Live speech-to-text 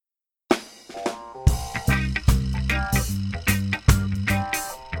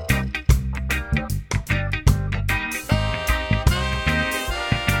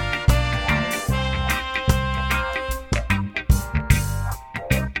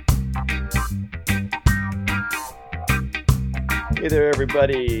Hey there,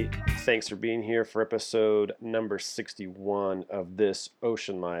 everybody. Thanks for being here for episode number 61 of this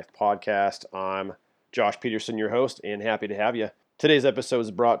Ocean Life podcast. I'm Josh Peterson, your host, and happy to have you. Today's episode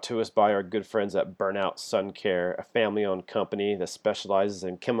is brought to us by our good friends at Burnout Sun Care, a family-owned company that specializes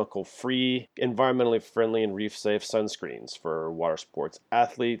in chemical-free, environmentally friendly, and reef-safe sunscreens for water sports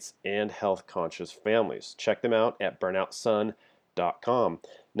athletes and health-conscious families. Check them out at burnoutsun.com.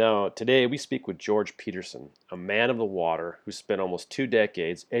 Now, today we speak with George Peterson, a man of the water who spent almost 2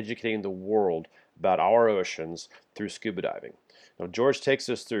 decades educating the world about our oceans through scuba diving. Now, George takes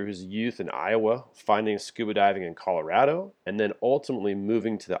us through his youth in Iowa, finding scuba diving in Colorado, and then ultimately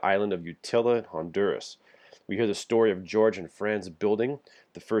moving to the island of Utila in Honduras. We hear the story of George and friends building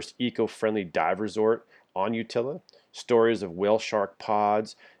the first eco-friendly dive resort on Utila, stories of whale shark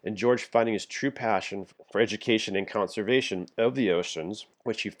pods, and George finding his true passion for education and conservation of the oceans,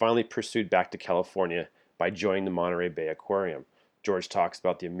 which he finally pursued back to California by joining the Monterey Bay Aquarium. George talks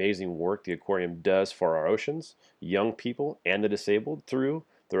about the amazing work the aquarium does for our oceans, young people, and the disabled through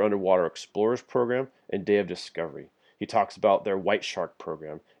their Underwater Explorers program and Day of Discovery. He talks about their White Shark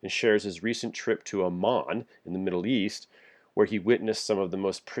program and shares his recent trip to Oman in the Middle East, where he witnessed some of the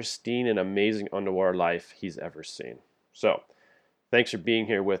most pristine and amazing underwater life he's ever seen. So, thanks for being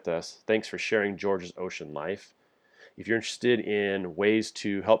here with us. Thanks for sharing George's ocean life. If you're interested in ways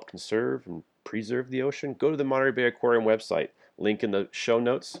to help conserve and preserve the ocean, go to the Monterey Bay Aquarium website. Link in the show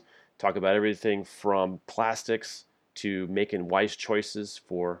notes. Talk about everything from plastics to making wise choices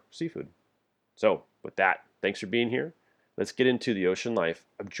for seafood. So, with that, thanks for being here. Let's get into the ocean life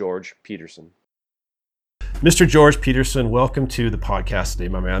of George Peterson. Mr. George Peterson, welcome to the podcast today,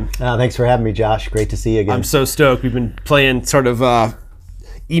 my man. Thanks for having me, Josh. Great to see you again. I'm so stoked. We've been playing sort of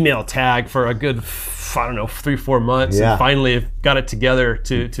email tag for a good, 3-4 months, and finally have got it together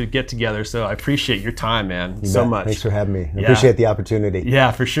to get together. So I appreciate your time, man, so much. Thanks for having me. I appreciate the opportunity.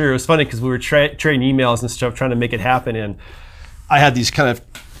 Yeah, for sure. It was funny because we were trading emails and stuff, trying to make it happen, and I had these kind of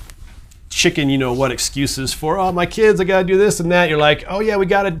chicken, excuses for, my kids, I got to do this and that. You're like, oh yeah, we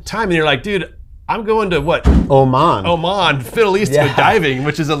got a time. And you're like, dude, I'm going to what? Oman, Middle East to go diving,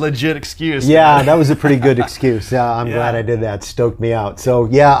 which is a legit excuse. Yeah, that was a pretty good excuse. I'm glad I did that. Stoked me out. So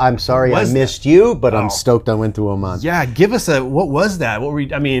yeah, I'm sorry I missed you, but I'm stoked I went to Oman. Yeah, give us what was that? What were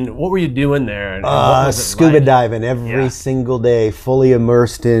you doing there? And scuba diving every single day, fully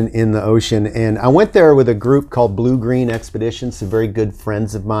immersed in the ocean. And I went there with a group called Blue Green Expeditions, some very good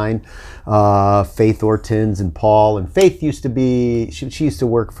friends of mine, Faith Ortins and Paul. And Faith used to be, she used to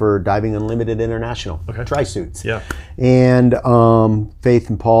work for Diving Unlimited International, Tri-Suits. Yeah. And Faith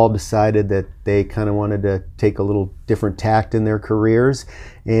and Paul decided that they kind of wanted to take a little different tact in their careers.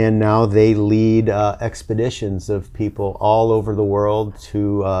 And now they lead expeditions of people all over the world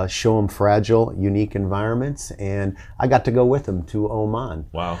to show them fragile, unique environments. And I got to go with them to Oman.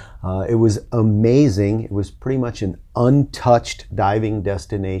 Wow. It was amazing. It was pretty much an untouched diving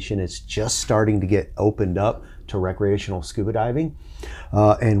destination. It's just starting to get opened up to recreational scuba diving.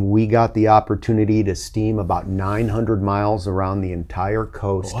 And we got the opportunity to steam about 900 miles around the entire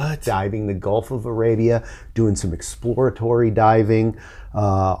coast, diving the Gulf of Arabia, doing some exploratory diving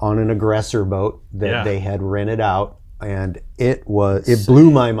on an aggressor boat that they had rented out. And it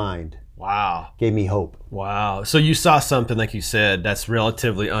blew my mind. Wow. Gave me hope. Wow. So you saw something, like you said, that's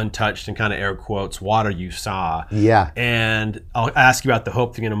relatively untouched and kind of air quotes water you saw. Yeah. And I'll ask you about the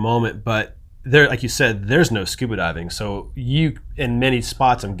hope thing in a moment, but there, like you said, there's no scuba diving. So you, in many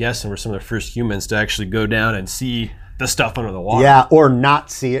spots, I'm guessing, were some of the first humans to actually go down and see the stuff under the water. Yeah, or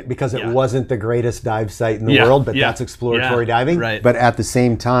not see it because it wasn't the greatest dive site in the world, but that's exploratory diving. Right. But at the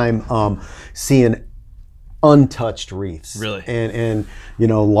same time, seeing untouched reefs. Really? And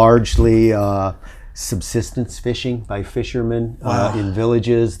largely subsistence fishing by fishermen in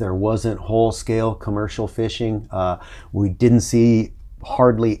villages. There wasn't whole-scale commercial fishing. We didn't see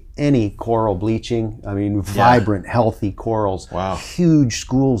hardly any coral bleaching. I mean, vibrant, healthy corals. Wow. Huge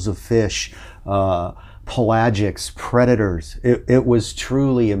schools of fish, pelagics, predators. It was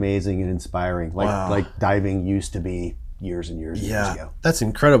truly amazing and inspiring, like diving used to be years and years ago. That's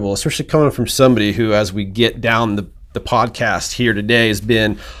incredible, especially coming from somebody who, as we get down the podcast here today, has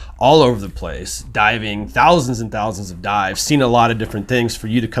been all over the place, diving thousands and thousands of dives, seen a lot of different things. For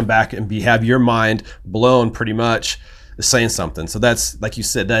you to come back and have your mind blown pretty much is saying something. So that's, like you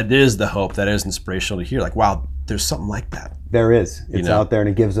said, that is the hope, that is inspirational to hear. Like, wow, there's something like that. There is. It's out there, and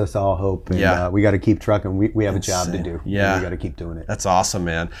it gives us all hope. And we got to keep trucking. We have a job to do. Yeah. We got to keep doing it. That's awesome,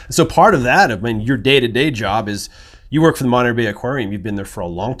 man. So part of that, your day-to-day job is you work for the Monterey Bay Aquarium. You've been there for a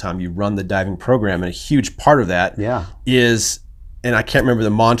long time. You run the diving program, and a huge part of that is and I can't remember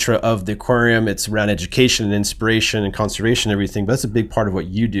the mantra of the aquarium. It's around education and inspiration and conservation and everything, but that's a big part of what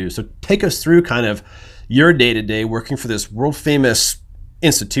you do. So take us through kind of your day-to-day working for this world famous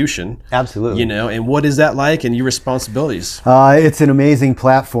institution. Absolutely. And what is that like and your responsibilities? It's an amazing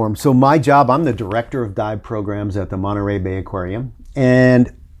platform. So my job, I'm the director of dive programs at the Monterey Bay Aquarium.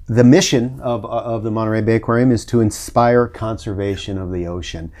 And the mission of the Monterey Bay Aquarium is to inspire conservation of the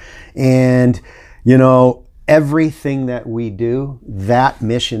ocean. And, everything that we do, that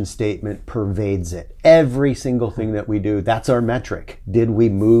mission statement pervades it. Every single thing that we do, that's our metric. Did we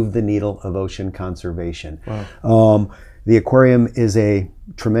move the needle of ocean conservation? Wow. The aquarium is a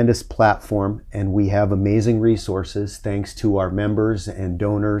tremendous platform, and we have amazing resources thanks to our members and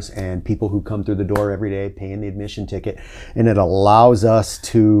donors and people who come through the door every day paying the admission ticket. And it allows us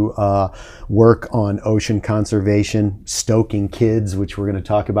to work on ocean conservation, stoking kids, which we're going to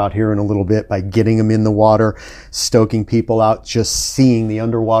talk about here in a little bit, by getting them in the water, stoking people out, just seeing the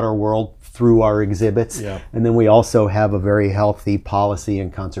underwater world through our exhibits. Yeah. And then we also have a very healthy policy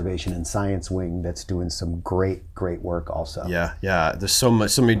and conservation and science wing that's doing some great work also. Yeah. There's so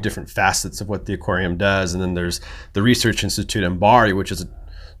many different facets of what the aquarium does. And then there's the Research Institute in Bari, which is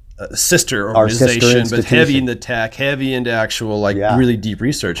a sister organization, but heavy into tech, heavy into actual really deep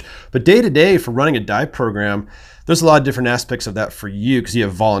research. But day to day for running a dive program, there's a lot of different aspects of that for you, because you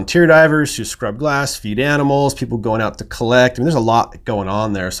have volunteer divers who scrub glass, feed animals, people going out to collect. There's a lot going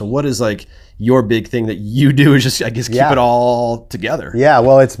on there. So what is your big thing that you do is just, I guess, keep it all together? Yeah,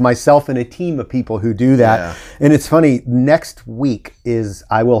 well, it's myself and a team of people who do that. Yeah. And it's funny, next week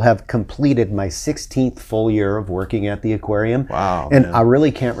I will have completed my 16th full year of working at the aquarium. Wow. And I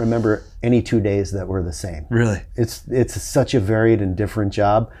really can't remember any 2 days that were the same. Really? It's such a varied and different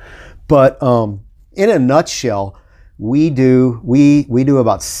job. But in a nutshell, we do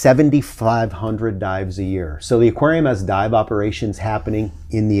about 7,500 dives a year. So the aquarium has dive operations happening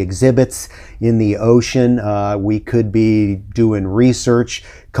in the exhibits, in the ocean. We could be doing research,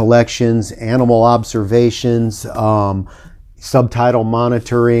 collections, animal observations, subtitle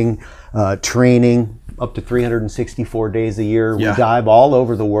monitoring, training, up to 364 days a year. Yeah. We dive all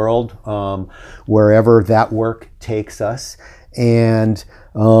over the world, wherever that work takes us. And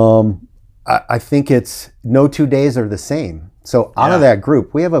I think it's no 2 days are the same. So out of that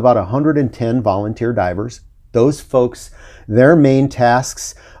group, we have about 110 volunteer divers. Those folks, their main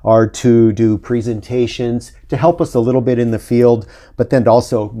tasks are to do presentations, to help us a little bit in the field, but then to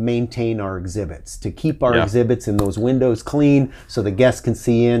also maintain our exhibits, to keep our exhibits in those windows clean so the guests can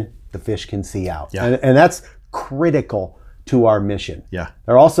see in, the fish can see out. Yeah. And that's critical to our mission. Yeah.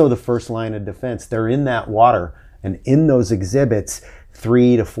 They're also the first line of defense. They're in that water and in those exhibits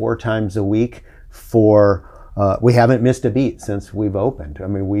 3 to 4 times a week we haven't missed a beat since we've opened.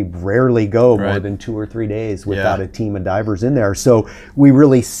 We rarely go more than 2 or 3 days without a team of divers in there. So we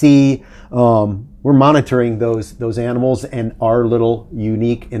really see, we're monitoring those animals and our little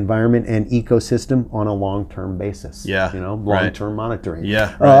unique environment and ecosystem on a long-term basis. Yeah. Long-term monitoring.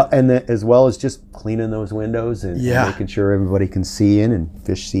 Yeah. Right. And as well as just cleaning those windows and making sure everybody can see in and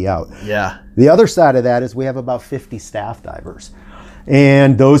fish see out. Yeah. The other side of that is we have about 50 staff divers.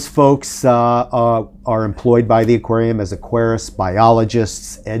 And those folks are employed by the aquarium as aquarists,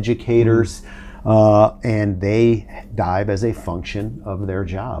 biologists, educators, and they dive as a function of their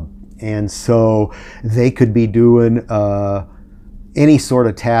job. And so they could be doing any sort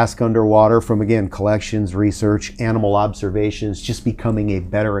of task underwater, from, again, collections, research, animal observations, just becoming a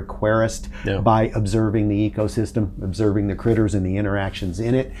better aquarist by observing the ecosystem, observing the critters and the interactions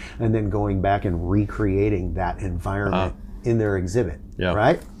in it, and then going back and recreating that environment in their exhibit,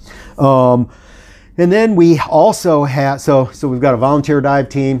 right? And then we also have, so we've got a volunteer dive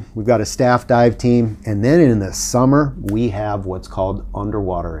team, we've got a staff dive team, and then in the summer, we have what's called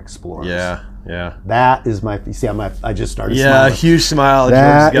underwater explorers. Yeah. That is I just started smiling. Yeah, a huge smile.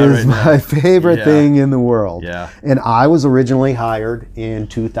 That is my favorite thing in the world. Yeah. And I was originally hired in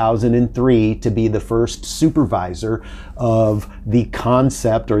 2003 to be the first supervisor of the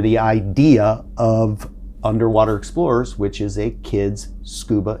concept or the idea of Underwater Explorers, which is a kids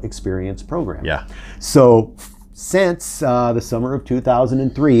scuba experience program. Yeah. So since the summer of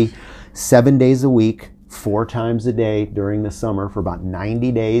 2003, 7 days a week, 4 times a day during the summer for about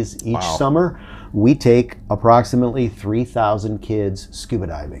 90 days each summer, we take approximately 3,000 kids scuba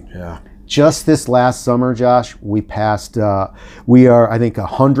diving. Yeah. Just this last summer, Josh, we passed, we are, I think,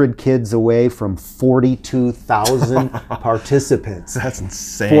 100 kids away from 42,000 participants. That's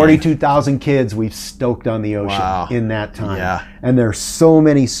insane. 42,000 kids we've stoked on the ocean Wow. in that time. Yeah. And there's so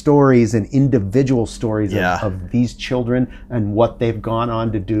many stories and individual stories Yeah. of these children and what they've gone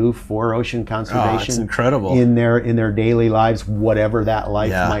on to do for ocean Oh, it's conservation incredible. in their daily lives, whatever that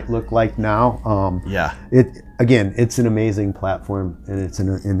life Yeah. might look like now. Yeah. It's an amazing platform, and it's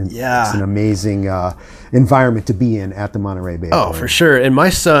Yeah. an amazing environment to be in at the Monterey Bay Oh, Aquarium. for sure. And my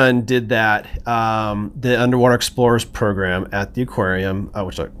son did that, the Underwater Explorers program at the aquarium,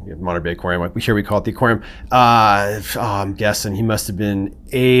 which is Monterey Bay Aquarium. Like here we call it the aquarium. I'm guessing he must have been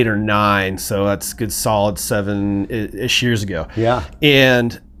 8 or 9. So that's a good solid 7-ish years ago. Yeah.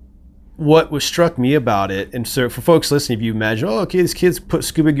 And what was struck me about it, and so for folks listening, if you imagine, oh, okay, these kids put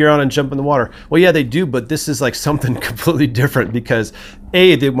scuba gear on and jump in the water. Well, yeah, they do, but this is like something completely different because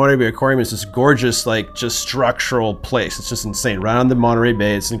the Monterey Bay Aquarium is this gorgeous, like just structural place. It's just insane. Right on the Monterey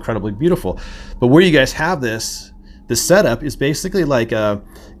Bay, it's incredibly beautiful. But where you guys have this setup is basically like I'm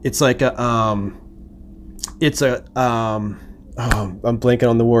blanking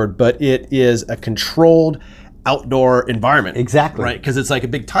on the word, but it is a controlled outdoor environment. Exactly. Right? Because it's like a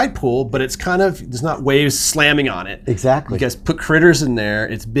big tide pool, but it's kind of, there's not waves slamming on it. Exactly. You guys put critters in there,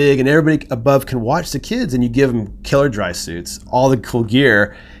 it's big, and everybody above can watch the kids, and you give them killer dry suits, all the cool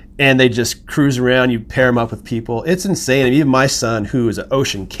gear, and they just cruise around, you pair them up with people. It's insane. I mean, even my son, who is an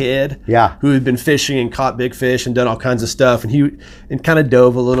ocean kid, Yeah. who had been fishing and caught big fish and done all kinds of stuff, and kind of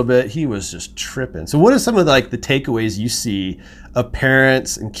dove a little bit, he was just tripping. So what are some of the takeaways you see of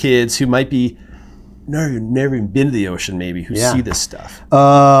parents and kids who might be never even been to the ocean, maybe, who see this stuff?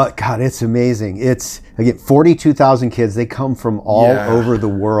 God, it's amazing. It's, again, 42,000 kids. They come from all over the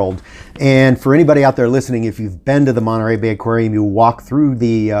world. And for anybody out there listening, if you've been to the Monterey Bay Aquarium, you walk through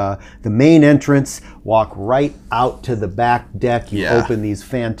the main entrance, walk right out to the back deck. You open these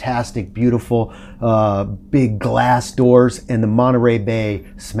fantastic, beautiful, big glass doors, and the Monterey Bay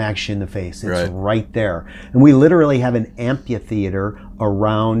smacks you in the face. It's right there. And we literally have an amphitheater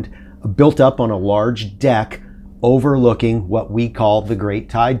around, built up on a large deck overlooking what we call the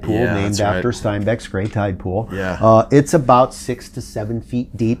Great Tide Pool, named after Steinbeck's Great Tide Pool. It's about 6 to 7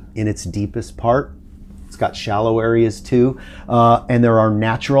 feet deep in its deepest part. It's got shallow areas too. And there are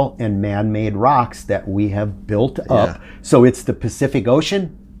natural and man-made rocks that we have built up. So it's the Pacific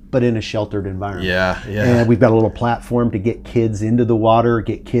Ocean, but in a sheltered environment. And we've got a little platform to get kids into the water,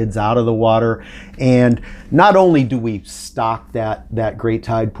 get kids out of the water. And not only do we stock that Great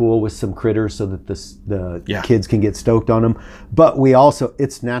Tide Pool with some critters so that the kids can get stoked on them, but we also,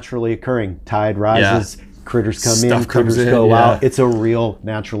 it's naturally occurring. Tide rises, critters come in, critters go out. It's a real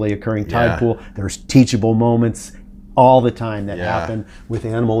naturally occurring tide pool. There's teachable moments all the time that happen with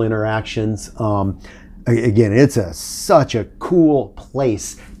animal interactions. Again, it's such a cool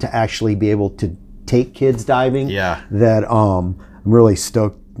place to actually be able to take kids diving that I'm really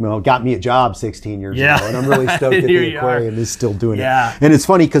stoked. Well, it got me a job 16 years ago, and I'm really stoked that the aquarium is still doing it. And it's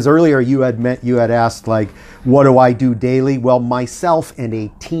funny because earlier you had asked, like, what do I do daily? Well, myself and a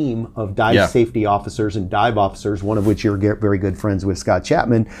team of dive safety officers and dive officers, one of which you're very good friends with, Scott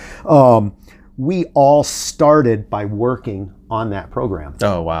Chapman, we all started by working on that program.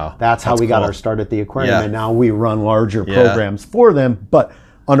 Oh, wow. That's how we got our start at the aquarium, and now we run larger programs for them, but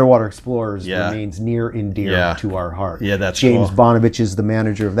Underwater Explorers remains near and dear to our heart. That's James cool. Bonovich is the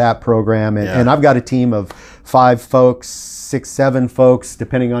manager of that program, and I've got a team of 5 folks, 6, 7 folks,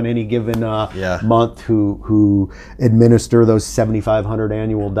 depending on any given month, who administer those 7,500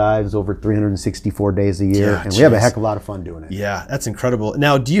 annual dives over 364 days a year, and we have a heck of a lot of fun doing it. Yeah, that's incredible.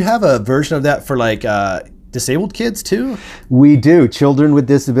 Now, do you have a version of that for like disabled kids too? We do, children with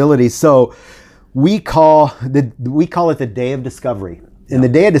disabilities. So we call it the Day of Discovery. And the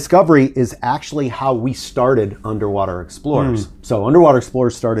Day of Discovery is actually how we started Underwater Explorers. So Underwater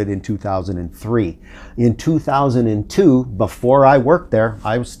Explorers started in 2003. In 2002, before I worked there,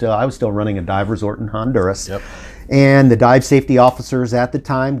 I was still running a dive resort in Honduras. And the dive safety officers at the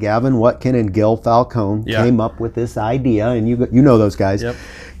time, Gavin Wutkin and Gil Falcone, came up with this idea, and you know those guys,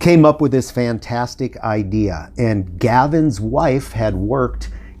 came up with this fantastic idea. And Gavin's wife had worked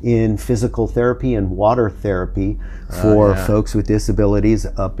in physical therapy and water therapy for folks with disabilities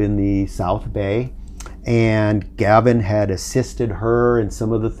up in the South Bay. And Gavin had assisted her in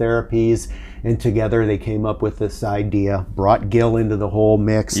some of the therapies, and together they came up with this idea, brought Gil into the whole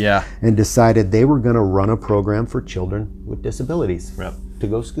mix, and decided they were going to run a program for children with disabilities to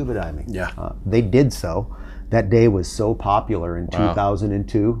go scuba diving. They did so. That day was so popular in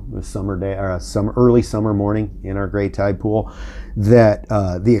 2002, a summer day or some early summer morning in our Great Tide Pool, that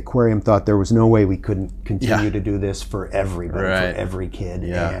the aquarium thought there was no way we couldn't continue to do this for everybody, for every kid.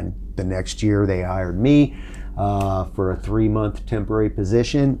 And the next year they hired me for a 3-month temporary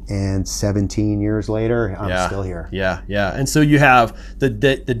position, and 17 years later, I'm still here. And so you have the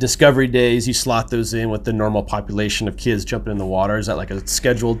discovery days, you slot those in with the normal population of kids jumping in the water. Is that like a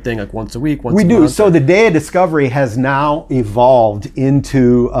scheduled thing, like once a week, once a month? We do. So the Day of Discovery has now evolved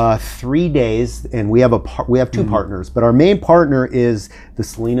into 3 days, and we have two partners, but our main partner is the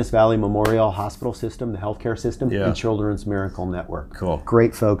Salinas Valley Memorial Hospital System, the healthcare system, and Children's Miracle Network. Cool.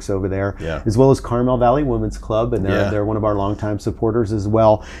 Great folks over there, as well as Carmel Valley Women's Club, and they're one of our longtime supporters as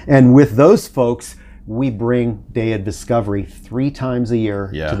well. And with those folks, we bring Day of Discovery 3 times a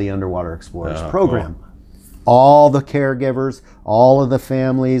year to the Underwater Explorers program. Cool. All the caregivers, all of the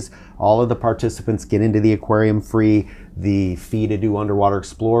families, all of the participants get into the aquarium free. The fee to do Underwater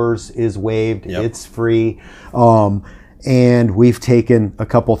Explorers is waived. It's free. And we've taken a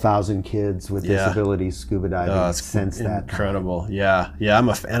couple thousand kids with disabilities scuba diving since that. Incredible. I'm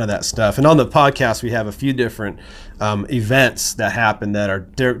a fan of that stuff. And on the podcast, we have a few different events that happen that are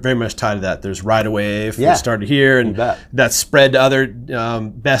very much tied to that. There's Ride a Wave, we started here, and that's spread to other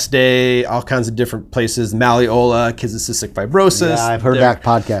Best Day, all kinds of different places. Malleola, Kids with Cystic Fibrosis. Yeah, I've heard that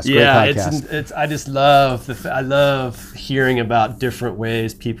podcast. Great podcast. I just love I love hearing about different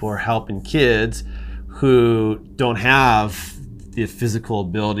ways people are helping kids who don't have the physical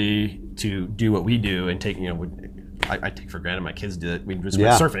ability to do what we do and take, I take for granted my kids do it. We just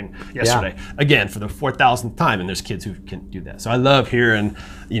went surfing yesterday, again, for the 4,000th time, and there's kids who can do that. So I love hearing,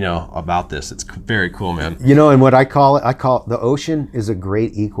 about this. It's very cool, man. And what I call it the ocean is a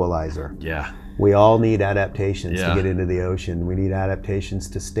great equalizer. Yeah. We all need adaptations to get into the ocean. We need adaptations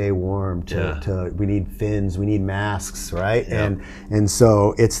to stay warm. We need fins. We need masks, right? Yeah. And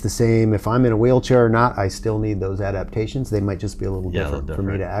so it's the same. If I'm in a wheelchair or not, I still need those adaptations. They might just be a little different for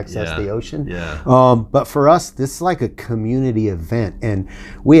me to access the ocean. But for us, this is like a community event, and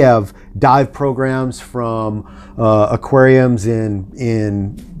we have dive programs from aquariums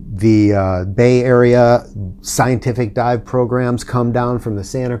in the Bay Area. Scientific dive programs come down from the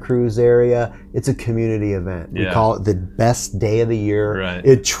Santa Cruz area. It's a community event. We call it the best day of the year. Right.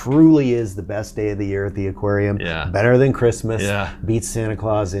 It truly is the best day of the year at the aquarium. Better than Christmas. Beats Santa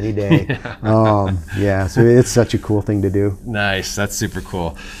Claus any day. So it's such a cool thing to do. Nice. That's super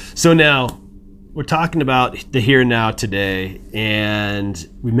cool. So now we're talking about the here and now today, and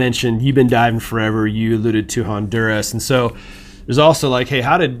we mentioned you've been diving forever. You alluded to Honduras, and so there's also like, hey,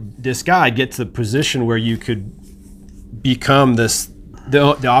 how did this guy get to the position where you could become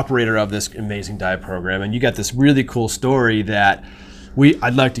the operator of this amazing dive program? And you got this really cool story that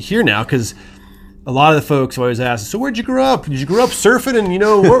I'd like to hear now, because a lot of the folks always ask, so where'd you grow up? Did you grow up surfing? And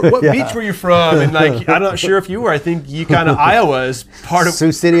what beach were you from? And like, I'm not sure if you were. I think you kind of Iowa is part of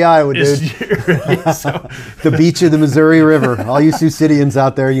Sioux City, Iowa, dude. The beach of the Missouri River. All you Sioux Cityans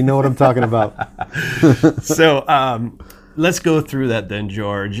out there, you know what I'm talking about. So let's go through that then,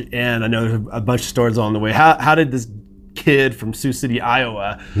 George. And I know there's a bunch of stories on the way. How did this kid from Sioux City,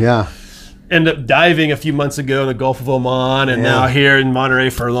 Iowa, end up diving a few months ago in the Gulf of Oman, and now here in Monterey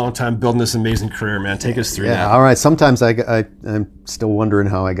for a long time, building this amazing career, man? Take us through that. All right. Sometimes I'm still wondering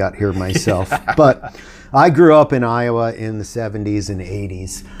how I got here myself. But I grew up in Iowa in the 70s and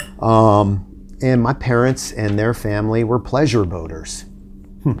 80s. And my parents and their family were pleasure boaters.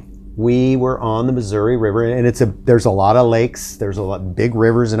 We were on the Missouri River, and there's a lot of lakes, there's a lot of big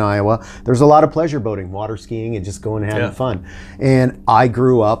rivers in Iowa. There's a lot of pleasure boating, water skiing, and just going and having fun. And I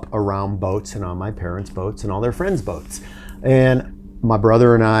grew up around boats and on my parents' boats and all their friends' boats. And my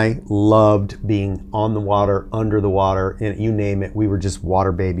brother and I loved being on the water, under the water, and you name it. We were just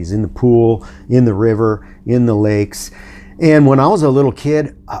water babies, in the pool, in the river, in the lakes. And when I was a little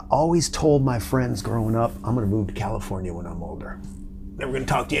kid, I always told my friends growing up, I'm going to move to California when I'm older. Never going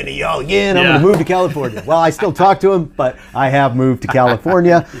to talk to any of y'all again. I'm going to move to California. Well, I still talk to them, but I have moved to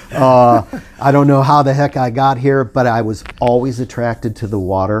California. I don't know how the heck I got here, but I was always attracted to the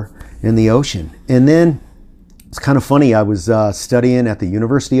water and the ocean. And then it's kind of funny. I was studying at the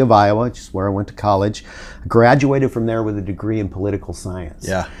University of Iowa, which is where I went to college. I graduated from there with a degree in political science.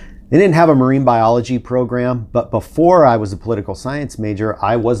 They didn't have a marine biology program, but before I was a political science major,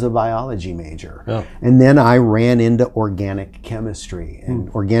 I was a biology major. And then I ran into organic chemistry. And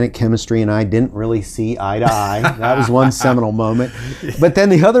organic chemistry and I didn't really see eye to eye. That was one seminal moment. But then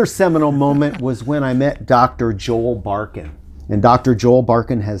the other seminal moment was when I met Dr. Joel Barkin. And Dr. Joel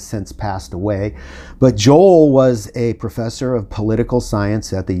Barkan has since passed away. But Joel was a professor of political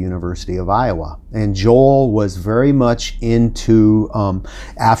science at the University of Iowa. And Joel was very much into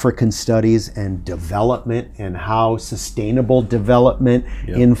African studies and development and how sustainable development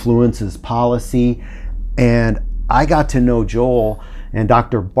influences policy. And I got to know Joel, and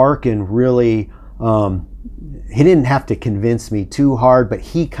Dr. Barkan really, he didn't have to convince me too hard, but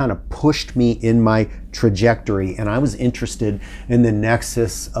he kind of pushed me in my trajectory. And I was interested in the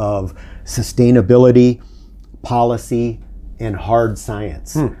nexus of sustainability, policy, and hard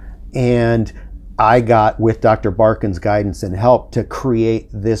science. And I got, with Dr. Barkan's guidance and help, to create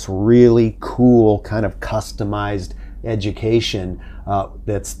this really cool kind of customized education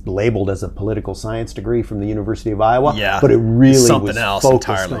that's labeled as a political science degree from the University of Iowa, but it really something was else focused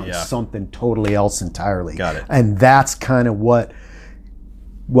entirely, on something totally else entirely. Got it. And that's kind of what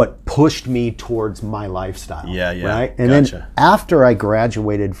pushed me towards my lifestyle. Right? And then after I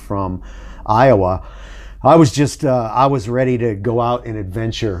graduated from Iowa, I was just, I was ready to go out and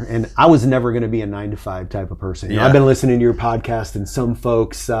adventure. And I was never going to be a 9-to-5 type of person. You know, I've been listening to your podcast, and some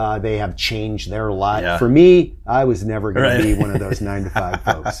folks, they have changed their life. For me, I was never going to be one of those 9-to-5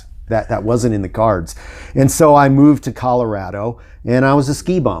 folks. That wasn't in the cards. And so I moved to Colorado, and I was a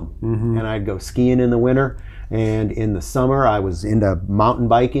ski bum. And I'd go skiing in the winter. And in the summer, I was into mountain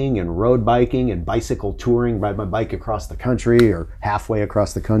biking and road biking and bicycle touring, ride my bike across the country or halfway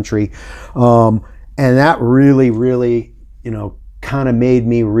across the country. And that really, really, you know, kind of made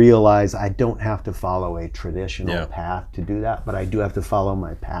me realize I don't have to follow a traditional path to do that, but I do have to follow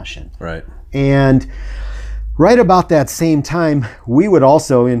my passion. Right. And right about that same time, we would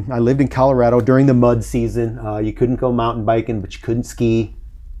also, I lived in Colorado during the mud season. You couldn't go mountain biking, but you couldn't ski.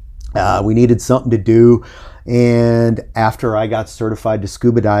 We needed something to do. And after I got certified to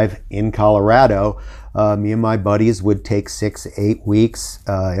scuba dive in Colorado, me and my buddies would take 6-8 weeks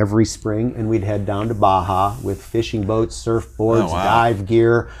every spring, and we'd head down to Baja with fishing boats, surfboards, dive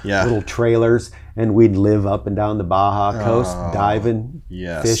gear, little trailers, and we'd live up and down the Baja coast, diving,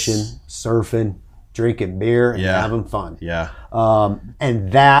 fishing, surfing, drinking beer, and having fun.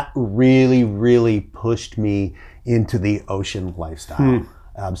 And that really, really pushed me into the ocean lifestyle.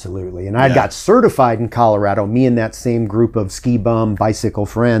 Absolutely. And I got certified in Colorado. Me and that same group of ski bum bicycle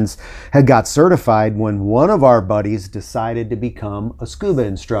friends had got certified when one of our buddies decided to become a scuba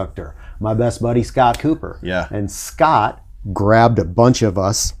instructor. My best buddy, Scott Cooper. And Scott grabbed a bunch of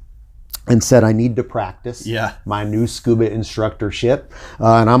us and said, I need to practice my new scuba instructorship,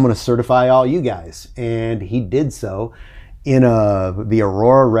 and I'm going to certify all you guys. And he did so in the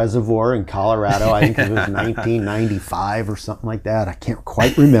Aurora Reservoir in Colorado. I think it was 1995 or something like that. I can't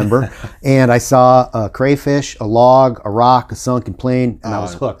quite remember. And I saw a crayfish, a log, a rock, a sunken plane, and I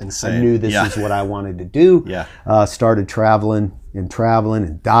was hooked. Insane. I knew this is what I wanted to do. Started traveling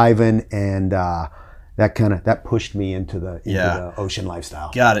and diving, and that pushed me into the ocean lifestyle.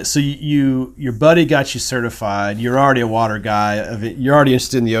 Got it. So your buddy got you certified. You're already a water guy. You're already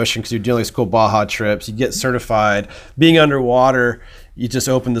interested in the ocean because you're doing these cool Baja trips. You get certified. Being underwater, you just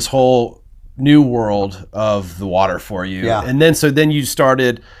opened this whole new world of the water for you. And then you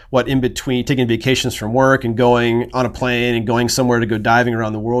started in between taking vacations from work and going on a plane and going somewhere to go diving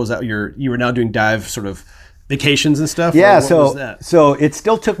around the world. Is that you were now doing dive sort of vacations and stuff? So it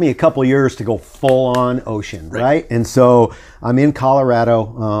still took me a couple years to go full on ocean, right? And so I'm in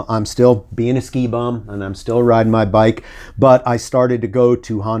Colorado. I'm still being a ski bum, and I'm still riding my bike, but I started to go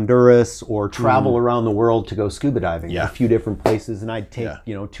to Honduras or travel around the world to go scuba diving in a few different places, and I'd take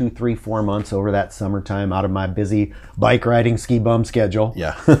 2, 3, 4 months over that summertime out of my busy bike riding ski bum schedule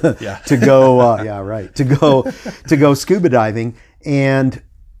to go to go scuba diving. And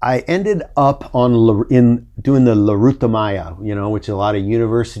I ended up in doing the La Ruta Maya, which a lot of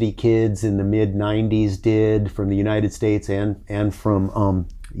university kids in the mid 90s did from the United States and from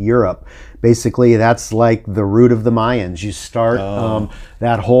Europe. Basically, that's like the route of the Mayans. You start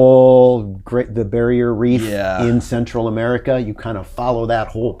that whole the Barrier Reef in Central America. You kind of follow that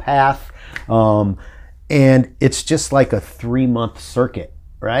whole path, and it's just like a 3-month circuit.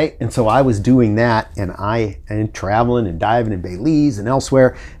 Right? And so I was doing that, and traveling and diving in Belize and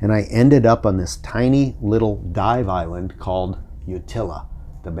elsewhere, and I ended up on this tiny little dive island called Utila,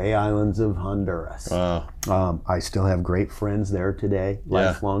 the Bay Islands of Honduras. Wow. I still have great friends there today,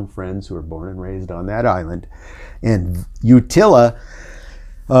 lifelong friends who were born and raised on that island. And Utila,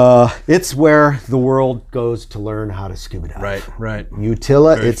 it's where the world goes to learn how to scuba dive. Right.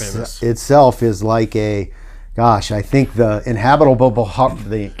 Utila Very famous. itself is like gosh, I think the inhabitable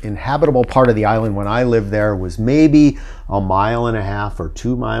part of the island when I lived there was maybe 1.5 miles or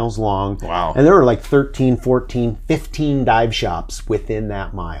 2 miles long. Wow. And there were like 13, 14, 15 dive shops within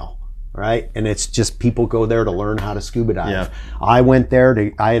that mile, right? And it's just people go there to learn how to scuba dive. Yeah. I went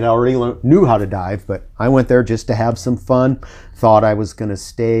there I had already knew how to dive, but I went there just to have some fun. Thought I was going to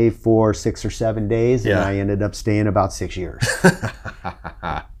stay for 6 or 7 days, and I ended up staying about 6 years.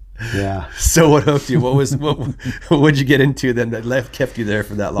 Yeah. So what hooked you? What'd you get into then that kept you there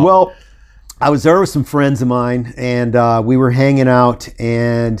for that long? Well, I was there with some friends of mine, and we were hanging out,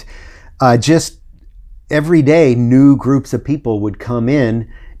 and just every day new groups of people would come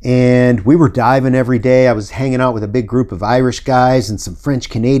in, and we were diving every day. I was hanging out with a big group of Irish guys and some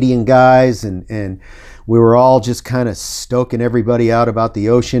French Canadian guys, and we were all just kind of stoking everybody out about the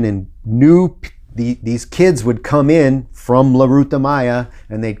ocean, and these kids would come in from La Ruta Maya,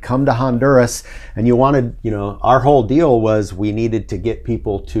 and they'd come to Honduras, and our whole deal was we needed to get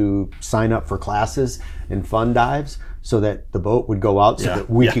people to sign up for classes and fun dives so that the boat would go out so that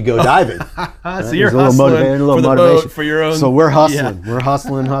we could go diving. Right? So you're hustling for the boat, for your own. So we're hustling. We're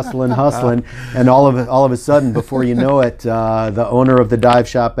hustling. And all of a sudden, before you know it, the owner of the dive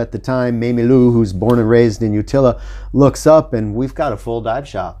shop at the time, Mamie Lou, who's born and raised in Utila, looks up, and we've got a full dive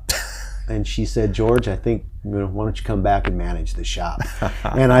shop. And she said, George, I think, why don't you come back and manage the shop?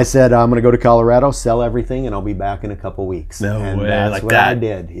 And I said, I'm going to go to Colorado, sell everything, and I'll be back in a couple weeks. No and way, that's like what that. I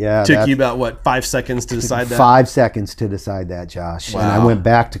did. Yeah. Took you about, what, 5 seconds to decide that? 5 seconds to decide that, Josh. Wow. And I went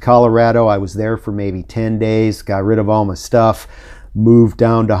back to Colorado. I was there for maybe 10 days, got rid of all my stuff, moved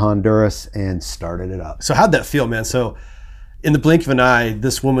down to Honduras, and started it up. So how'd that feel, man? So in the blink of an eye,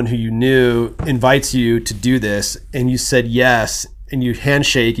 this woman who you knew invites you to do this, and you said yes, and you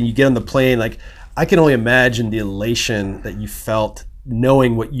handshake, and you get on the plane. Like, I can only imagine the elation that you felt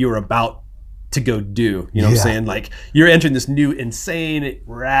knowing what you were about to go do. You know what I'm saying? Like, you're entering this new, insane,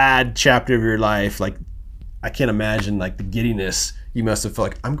 rad chapter of your life. Like, I can't imagine like the giddiness you must have felt.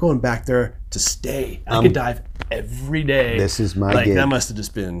 Like, I'm going back there to stay. I could dive every day. This is my like gig. That must have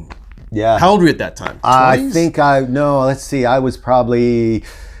just been. Yeah. How old were you at that time? 20s? I think let's see, I was probably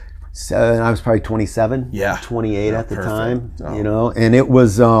 27, 28 at the time, and it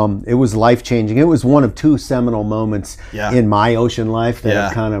was life-changing. It was one of 2 seminal moments in my ocean life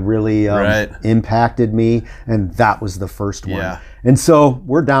that kind of really impacted me, and that was the first one. Yeah. And so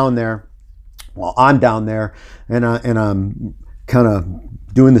we're down there. Well, I'm down there, and I'm kind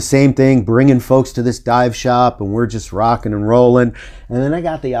of doing the same thing, bringing folks to this dive shop, and we're just rocking and rolling. And then I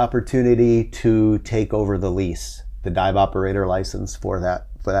got the opportunity to take over the lease, the dive operator license for that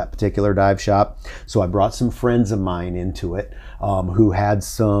particular dive shop. So I brought some friends of mine into it who had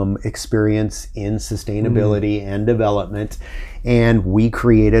some experience in sustainability and development, and we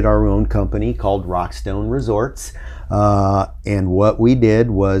created our own company called Rockstone Resorts. And what we did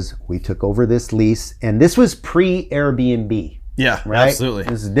was we took over this lease, and this was pre-Airbnb. Yeah, right? Absolutely.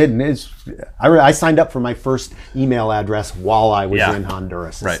 I signed up for my first email address while I was in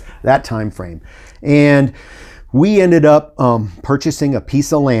Honduras. Right. That time frame. And we ended up purchasing a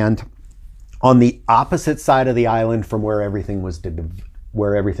piece of land on the opposite side of the island from where everything was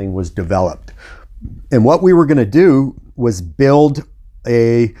developed. And what we were going to do was build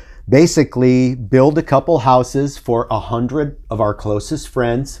a couple houses for 100 of our closest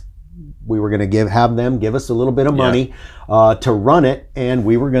friends. We were going to have them give us a little bit of money to run it, and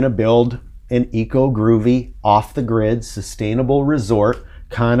we were going to build an eco-groovy, off-the-grid, sustainable resort,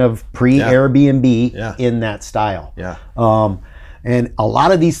 kind of pre-Airbnb in that style. Yeah. And a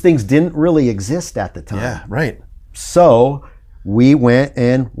lot of these things didn't really exist at the time. Yeah, right. So we went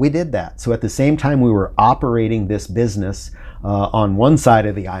and we did that. So at the same time we were operating this business on one side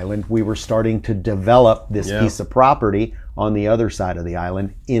of the island, we were starting to develop this piece of property on the other side of the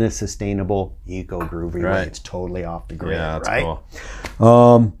island in a sustainable, eco-groovy way. It's totally off the grid, that's right?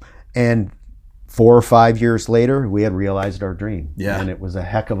 Cool. And 4 or 5 years later, we had realized our dream. Yeah. And it was a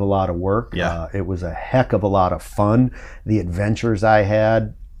heck of a lot of work. Yeah. It was a heck of a lot of fun. The adventures I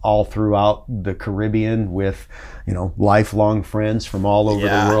had all throughout the Caribbean with, lifelong friends from all over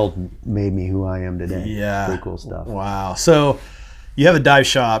the world made me who I am today. Yeah. Pretty cool stuff. Wow. So you have a dive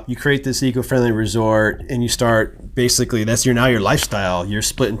shop, you create this eco-friendly resort, and you start, basically, that's now your lifestyle. You're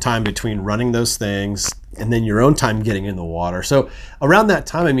splitting time between running those things and then your own time getting in the water. So around that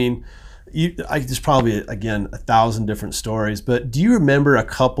time, I mean, there's probably, again, 1,000 different stories, but do you remember a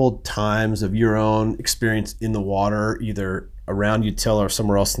couple times of your own experience in the water, either around Utila or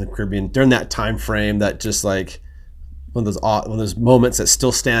somewhere else in the Caribbean during that time frame that just like one of those moments that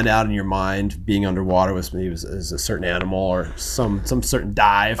still stand out in your mind, being underwater was maybe was a certain animal or some certain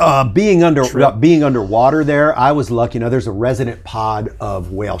dive? Being underwater there, I was lucky. There's a resident pod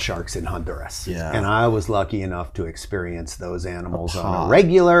of whale sharks in Honduras. Yeah. And I was lucky enough to experience those animals on a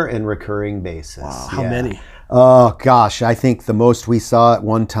regular and recurring basis. Wow. How many? Oh, gosh. I think the most we saw at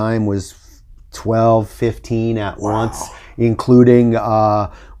one time was 12, 15 at once, including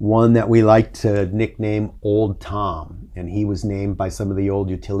one that we like to nickname Old Tom. And he was named by some of the old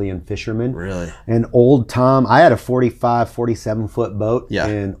Utilian fishermen. Really? And Old Tom, I had a 45, 47-foot boat. Yeah.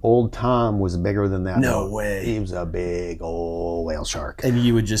 And Old Tom was bigger than that. No boat. way. He was a big old whale shark. And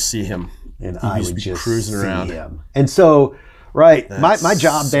you would just see him. And I would just cruising around. see him. And so, right, That's my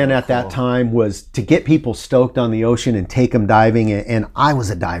job then at that time was to get people stoked on the ocean and take them diving. And I was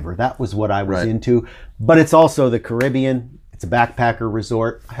a diver. That was what I was into. But it's also the Caribbean. It's a backpacker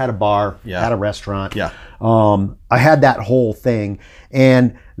resort. I had a bar, had a restaurant. Yeah. I had that whole thing.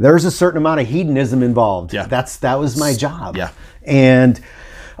 And there's a certain amount of hedonism involved. Yeah. That was my job. Yeah. And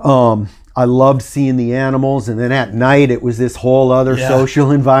I loved seeing the animals, and then at night it was this whole other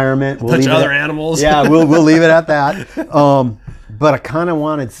social environment. Bunch of other animals. Yeah, we'll leave it at that. But I kind of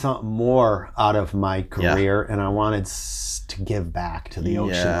wanted something more out of my career, and I wanted to give back to the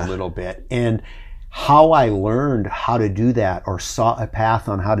ocean a little bit. And how I learned how to do that, or saw a path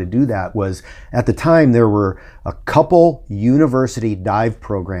on how to do that, was at the time there were a couple university dive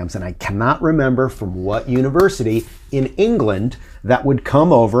programs, and I cannot remember from what university in England, that would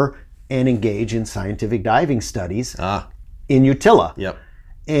come over and engage in scientific diving studies in Utila. Yep.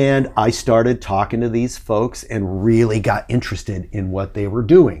 And I started talking to these folks and really got interested in what they were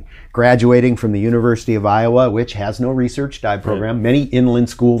doing. Graduating from the University of Iowa, which has no research dive program. Right. Many inland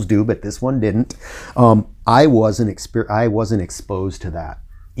schools do, but this one didn't. I wasn't exposed to that,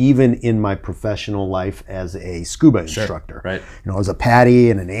 even in my professional life as a scuba instructor. Right. I was a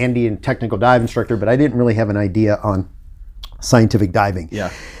PADI and an Andean technical dive instructor, but I didn't really have an idea on scientific diving.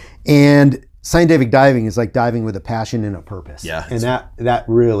 Yeah. And scientific diving is like diving with a passion and a purpose. Yeah. And that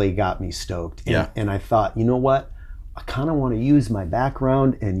really got me stoked. And I thought, you know what? I kind of want to use my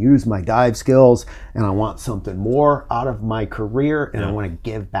background and use my dive skills, and I want something more out of my career, and I want to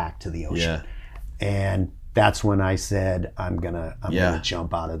give back to the ocean. Yeah. And that's when I said, I'm gonna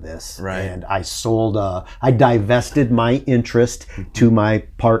jump out of this. Right. And I divested my interest to my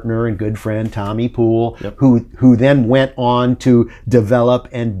partner and good friend Tommy Poole, who then went on to develop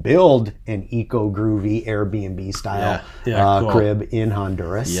and build an eco-groovy Airbnb style crib in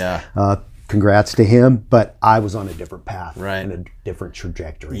Honduras. Yeah. Congrats to him, but I was on a different path and a different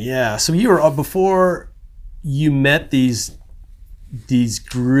trajectory. Yeah. So you were before you met these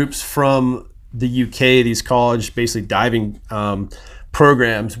groups from the UK, these college basically diving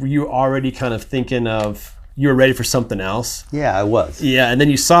programs. Were you already kind of thinking of, you were ready for something else? Yeah, I was. Yeah, and then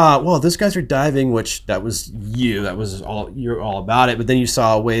you saw, well, those guys are diving, which that was you. That was all, you're all about it. But then you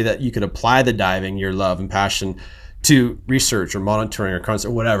saw a way that you could apply the diving, your love and passion, to research or monitoring or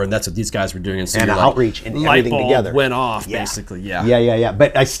concept or whatever, and that's what these guys were doing. And, so and outreach and everything together went off basically. Yeah.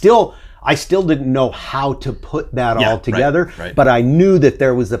 But I still didn't know how to put that all together. Right. But I knew that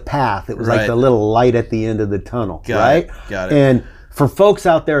there was a path. It was like the little light at the end of the tunnel. Got it. And for folks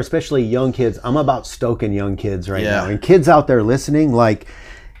out there, especially young kids, I'm about stoking young kids right now. And kids out there listening, like,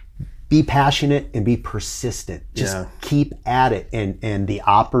 be passionate and be persistent. Just keep at it, and the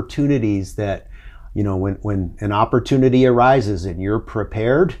opportunities that, when an opportunity arises and you're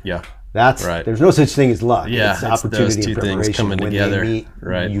prepared, there's no such thing as luck. It's opportunity and preparation. Coming when together. they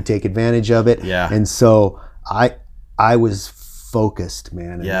meet, you take advantage of it. And so I was focused,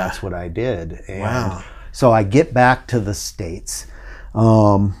 man, and that's what I did. And so I get back to the States,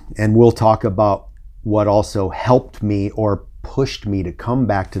 and we'll talk about what also helped me or pushed me to come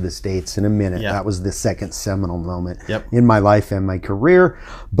back to the States in a minute. That was the second seminal moment in my life and my career.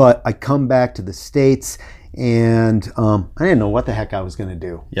 But I come back to the States, and I didn't know what the heck I was going to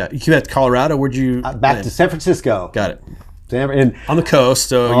do. Yeah, you came back to Colorado. Where'd you? Back to San Francisco. Got it. And on the coast.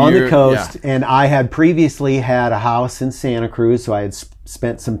 So on the coast, and I had previously had a house in Santa Cruz, so I had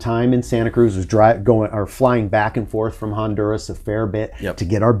spent some time in Santa Cruz. Was flying back and forth from Honduras a fair bit to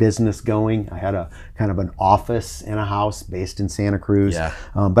get our business going. I had a kind of an office and a house based in Santa Cruz,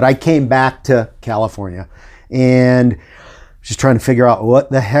 but I came back to California and just trying to figure out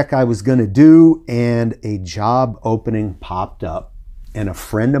what the heck I was going to do. And a job opening popped up, and a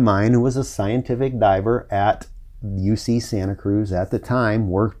friend of mine who was a scientific diver at UC Santa Cruz at the time,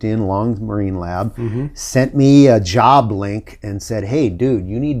 worked in Long's Marine Lab, sent me a job link and said, hey, dude,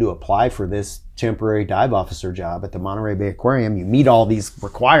 you need to apply for this temporary dive officer job at the Monterey Bay Aquarium. You meet all these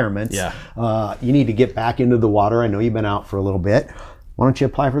requirements. Yeah. You need to get back into the water. I know you've been out for a little bit. Why don't you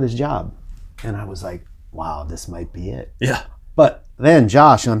apply for this job? And I was like, wow, this might be it. Yeah. But then,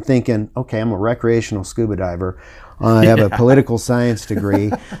 Josh, I'm thinking, okay, I'm a recreational scuba diver. I have a political science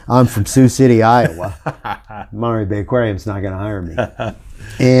degree. I'm from Sioux City, Iowa. Monterey Bay Aquarium's not going to hire me.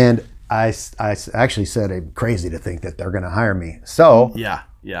 And I actually said I'm crazy to think that they're going to hire me. So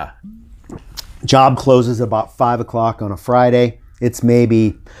Yeah. job closes about 5 o'clock on a Friday. It's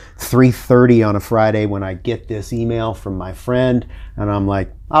maybe 3:30 on a Friday when I get this email from my friend, and I'm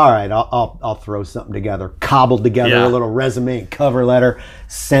like, all right, I'll throw something together. Cobbled together a little resume and cover letter,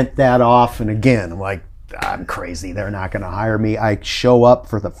 sent that off, and again, I'm like, I'm crazy. They're not going to hire me. I show up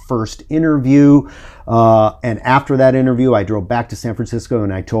for the first interview, and after that interview, I drove back to San Francisco,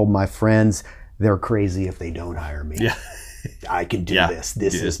 and I told my friends, they're crazy if they don't hire me. Yeah. I can do this.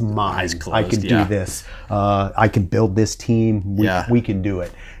 This is mine. Eyes closed, I can do this. I can build this team. We can do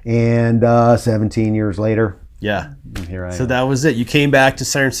it. And 17 years later, here I am. So that was it. You came back to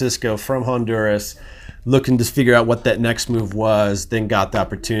San Francisco from Honduras, looking to figure out what that next move was, then got the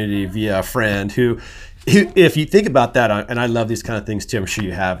opportunity via a friend who if you think about that, and I love these kind of things too, I'm sure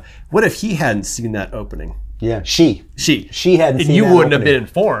you have, what if he hadn't seen that opening? Yeah, she hadn't and seen you that wouldn't opening. have been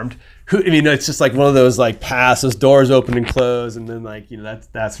informed. It's just like one of those like paths, those doors open and close, and then like,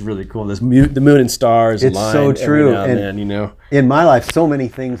 that's really cool. There's the moon and stars It's align so true. every now and then, In my life, so many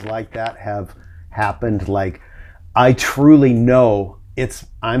things like that have happened. Like, I truly know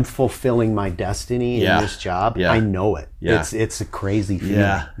I'm fulfilling my destiny in this job. Yeah. I know it. Yeah. It's a crazy feeling.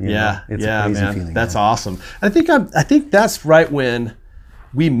 It's a crazy man. feeling. That's awesome. I think that's right when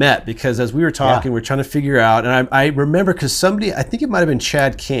we met, because as we were talking, we're trying to figure out, and I remember because somebody, I think it might have been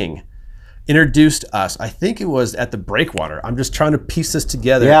Chad King, introduced us. I think it was at the Breakwater. I'm just trying to piece this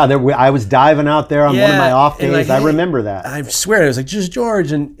together. Yeah, I was diving out there on one of my off days. I remember that. I swear, it was like, just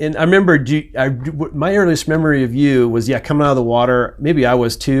George. And I remember, my earliest memory of you was, coming out of the water. Maybe I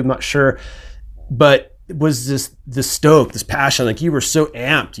was too, I'm not sure. But it was this stoke, this passion. Like, you were so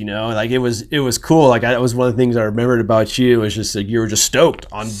amped, like it was cool. Like, that was one of the things I remembered about you, was just like, you were just stoked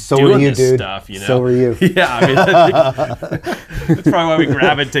on doing this stuff, So were you. Yeah, I mean, that's probably why we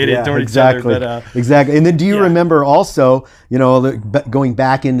gravitated toward each other. But, exactly. And then do you remember also, going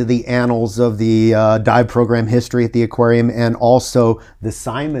back into the annals of the dive program history at the aquarium, and also the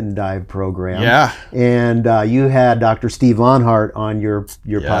Simon dive program? Yeah. And you had Dr. Steve Lonhart on your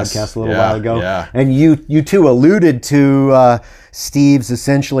podcast a little while ago. Yeah. And you two alluded to Steve's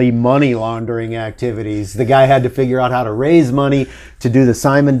essentially money laundering activities. The guy had to figure out how to raise money to do the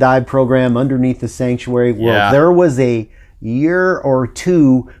Simon dive program underneath the sanctuary. Well, there was a year or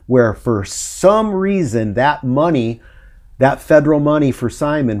two where for some reason that federal money for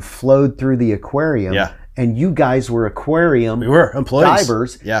Simon flowed through the aquarium. Yeah. And you guys were aquarium employees.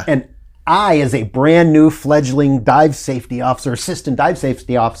 divers. Yeah. And I, as a brand new fledgling dive safety officer, assistant dive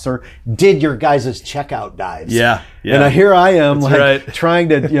safety officer, did your guys' checkout dives. Yeah. And here I am, trying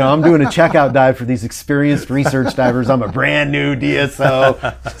to, I'm doing a checkout dive for these experienced research divers. I'm a brand new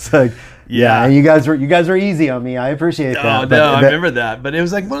DSO. It's like, and you guys were easy on me. I appreciate that. I remember that. But it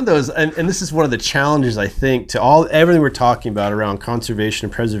was like one of those, and this is one of the challenges, I think, to everything we're talking about around conservation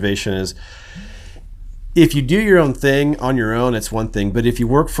and preservation is, if you do your own thing on your own, it's one thing. But if you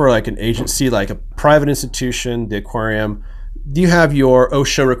work for like an agency, like a private institution, the aquarium, you have your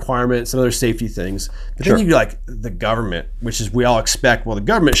OSHA requirements and other safety things. But then you do like the government, which is, we all expect, well, the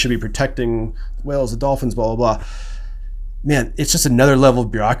government should be protecting the whales, the dolphins, blah, blah, blah. Man, it's just another level of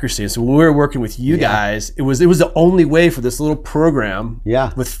bureaucracy. And so when we were working with you guys, it was the only way for this little program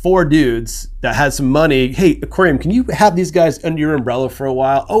with 4 dudes that had some money. Hey, aquarium, can you have these guys under your umbrella for a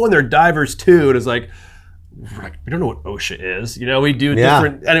while? Oh, and they're divers too. And it's like, we don't know what OSHA is. We do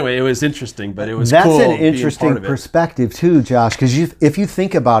different. Anyway, it was interesting, but it was cool. That's an interesting perspective too, Josh, because if you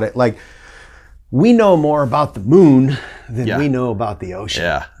think about it, like, we know more about the moon than we know about the ocean.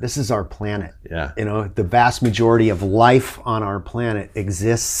 Yeah. This is our planet. Yeah. The vast majority of life on our planet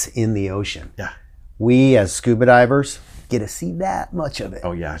exists in the ocean. Yeah. We, as scuba divers, get to see that much of it.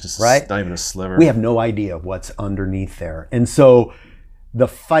 Oh yeah, just right? not even a sliver. We have no idea what's underneath there. And so the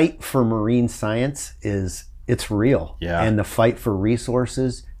fight for marine science it's real. Yeah. And the fight for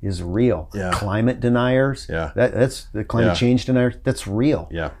resources is real. Yeah. Climate deniers, that's the climate change deniers, that's real.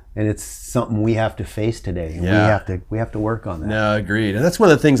 Yeah. And it's something we have to face today. And we have to work on that. No, agreed. And that's one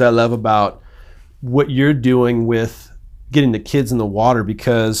of the things I love about what you're doing with getting the kids in the water,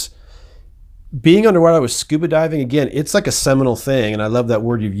 because being underwater with scuba diving, again, it's like a seminal thing. And I love that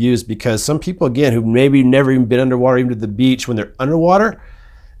word you've used, because some people, again, who maybe never even been underwater, even to the beach, when they're underwater,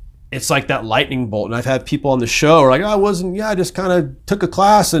 it's like that lightning bolt. And I've had people on the show who are like, I just kind of took a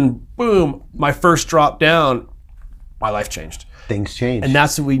class and boom, my first drop down, my life changed. Things change. And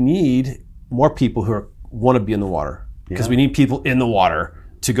that's what we need, more people who want to be in the water, because we need people in the water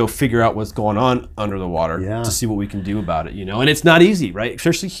to go figure out what's going on under the water to see what we can do about it, And it's not easy, right?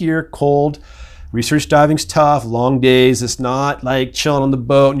 Especially here, cold. Research diving's tough, long days. It's not like chilling on the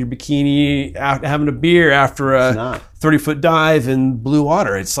boat in your bikini, having a beer after a 30-foot dive in blue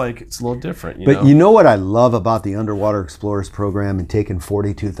water. It's like, it's a little different, But you know what I love about the Underwater Explorers program and taking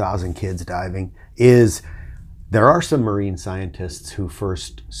 42,000 kids diving is there are some marine scientists who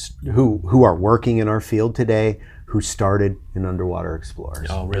are working in our field today who started in Underwater Explorers.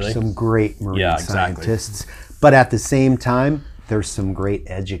 Oh, really? There's some great marine scientists. But at the same time, there's some great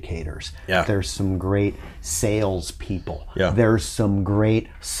educators. Yeah. There's some great sales people. Yeah. There's some great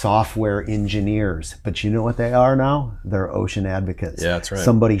software engineers. But you know what they are now? They're ocean advocates. Yeah, that's right.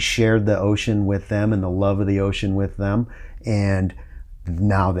 Somebody shared the ocean with them and the love of the ocean with them. And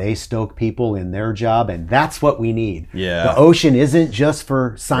now they stoke people in their job, and that's what we need. Yeah. The ocean isn't just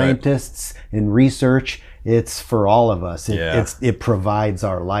for scientists and research. It's for all of us. It provides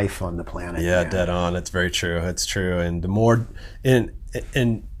our life on the planet. Yeah, dead on. It's very true. It's true. And the more, and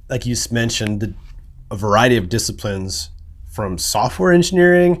like you mentioned, a variety of disciplines, from software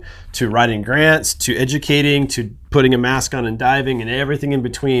engineering to writing grants to educating to putting a mask on and diving, and everything in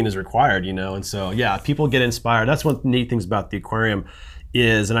between is required, And so, yeah, people get inspired. That's one of the neat things about the aquarium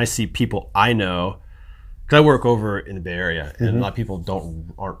is, and I see people I know, because I work over in the Bay Area, and a lot of people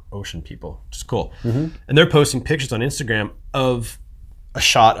aren't ocean people, which is cool. And they're posting pictures on Instagram of a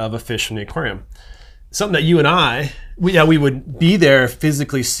shot of a fish from the aquarium. Something that you and I would be there,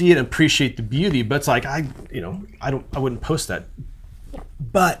 physically see it, and appreciate the beauty. But it's like I wouldn't post that.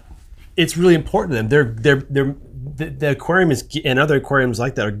 But it's really important to them. The aquarium and other aquariums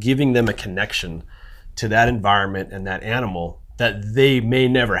like that are giving them a connection to that environment and that animal that they may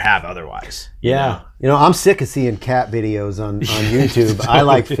never have otherwise. Yeah. I'm sick of seeing cat videos on YouTube. Totally. I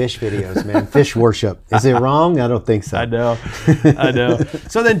like fish videos, man. Fish worship. Is it wrong? I don't think so. I know.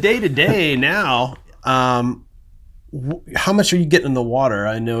 So then day to day now, how much are you getting in the water?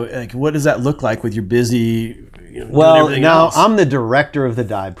 I know, like, what does that look like with your busy, well, now else? I'm the director of the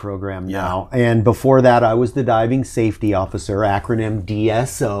dive program now. And before that, I was the diving safety officer, acronym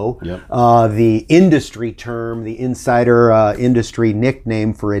DSO. Yep. The industry term, the insider industry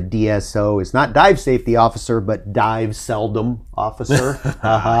nickname for a DSO is not dive safety officer, but dive seldom officer.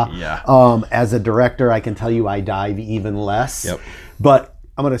 As a director, I can tell you I dive even less. Yep. But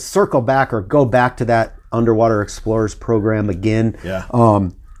I'm going to circle back or go back to that Underwater Explorers program again. Yeah.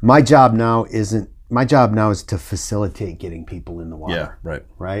 My job now is to facilitate getting people in the water. Yeah, right.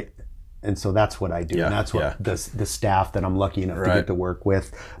 Right? And so that's what I do. Yeah, and that's what the staff that I'm lucky enough to get to work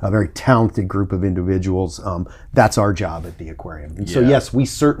with, a very talented group of individuals, that's our job at the aquarium. And so yes, we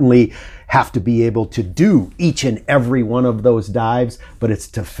certainly have to be able to do each and every one of those dives, but it's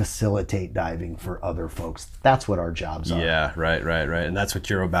to facilitate diving for other folks. That's what our jobs are. Yeah, right. And that's what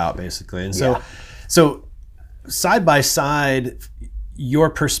you're about, basically. And so side by side, your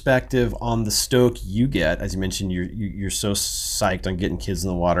perspective on the stoke you get, as you mentioned, you're so psyched on getting kids in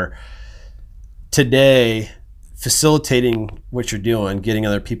the water. Today, facilitating what you're doing, getting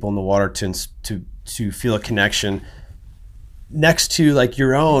other people in the water to feel a connection, next to like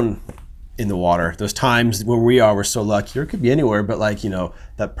your own in the water, those times where we're so lucky, or it could be anywhere, but like,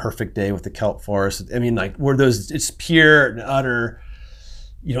 that perfect day with the kelp forest. I mean, like, it's pure and utter,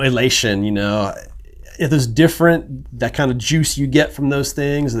 elation, Are those different, that kind of juice you get from those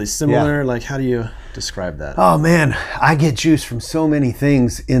things? Are they similar? Yeah. Like, how do you describe that? Oh man, I get juice from so many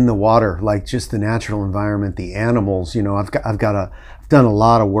things in the water, like just the natural environment, the animals. I've done a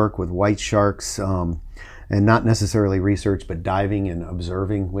lot of work with white sharks, and not necessarily research, but diving and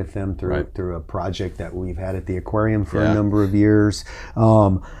observing with them through a project that we've had at the aquarium for a number of years.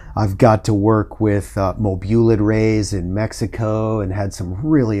 I've got to work with mobulid rays in Mexico and had some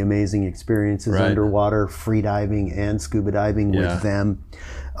really amazing experiences underwater, free diving and scuba diving with them.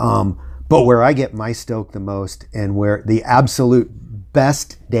 But where I get my stoke the most, and where the absolute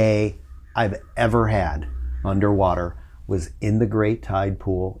best day I've ever had underwater, was in the Great Tide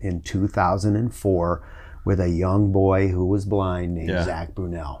Pool in 2004 with a young boy who was blind named Zach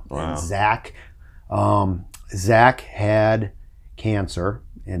Brunel. Wow. And Zach had cancer,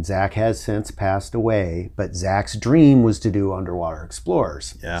 and Zach has since passed away, but Zach's dream was to do Underwater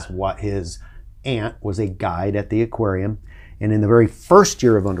Explorers. Yeah. What his aunt was a guide at the aquarium, And in the very first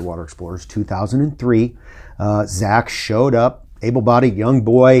year of Underwater Explorers, 2003, Zach showed up, able-bodied young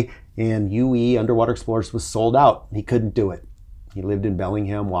boy, and UE Underwater Explorers was sold out. He couldn't do it. He lived in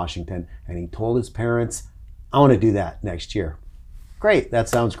Bellingham, Washington, and he told his parents, I want to do that next year. Great, that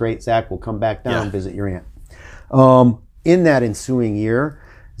sounds great, Zach. We'll come back down and visit your aunt. In that ensuing year,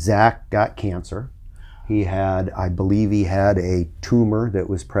 Zach got cancer. He had, I believe he had a tumor that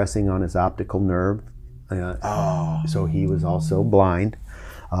was pressing on his optical nerve. So he was also blind.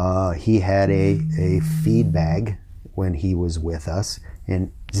 He had a feed bag when he was with us.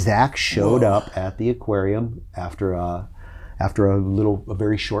 And Zach showed up at the aquarium after a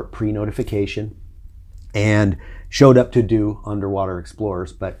very short pre-notification and showed up to do Underwater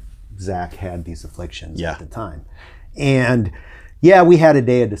Explorers, but Zach had these afflictions at the time. And yeah, we had a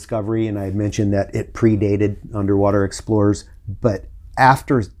day of discovery, and I had mentioned that it predated Underwater Explorers, but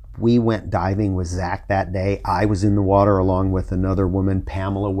after we went diving with Zach that day, I was in the water along with another woman,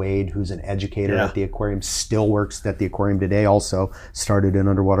 Pamela Wade, who's an educator at the aquarium, still works at the aquarium today, also started in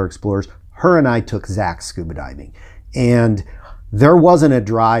Underwater Explorers. Her and I took Zach scuba diving. And there wasn't a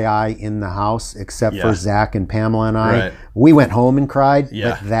dry eye in the house except for Zach and Pamela and I. Right. We went home and cried,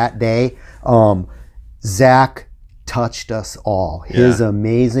 but that day, Zach touched us all. His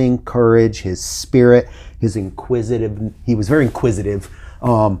amazing courage, his spirit, his inquisitive, he was very inquisitive.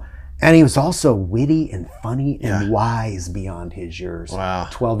 And he was also witty and funny and wise beyond his years. Wow.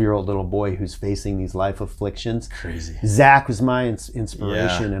 12-year-old little boy who's facing these life afflictions. Crazy. Zach was my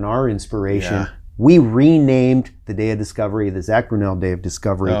inspiration and our inspiration. Yeah. We renamed the Day of Discovery the Zach Brunel Day of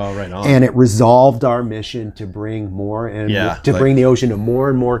Discovery. Oh, right on. And it resolved our mission to bring more and bring the ocean to more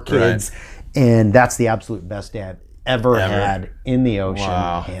and more kids. Right. And that's the absolute best day I've ever had in the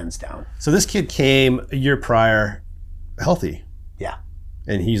ocean, hands down. So this kid came a year prior healthy. Yeah.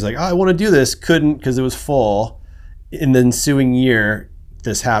 And he's like, I want to do this. Couldn't because it was full. In the ensuing year,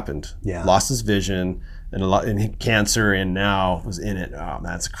 this happened. Yeah. Lost his vision and cancer, and now was in it. Oh,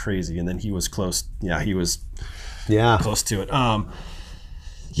 that's crazy. And then he was close. Yeah, he was close to it.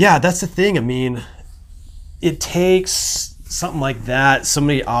 Yeah, that's the thing. I mean, it takes something like that,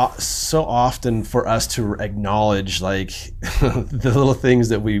 somebody so often for us to acknowledge like the little things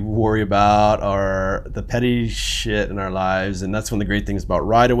that we worry about or the petty shit in our lives. And that's one of the great things about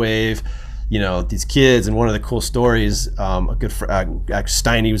Ride a Wave, you know, these kids. And one of the cool stories, a good friend,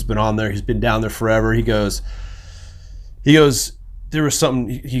 Steiny, who's been on there, he's been down there forever. He goes, there was something,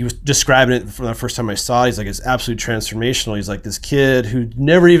 he was describing it for the first time I saw it. He's like, it's absolutely transformational. He's like, this kid who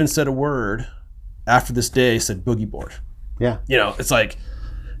never even said a word after this day said boogie board. Yeah. You know, it's like,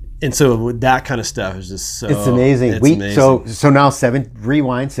 and so that kind of stuff is just so. It's amazing. So now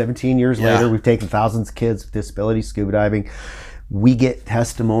 17 years later, we've taken thousands of kids with disabilities scuba diving. We get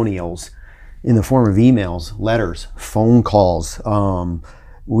testimonials in the form of emails, letters, phone calls.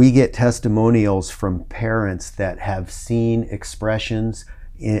 We get testimonials from parents that have seen expressions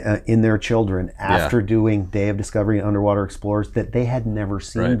in their children after doing Day of Discovery and Underwater Explorers that they had never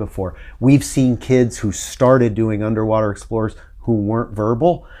seen before. We've seen kids who started doing Underwater Explorers who weren't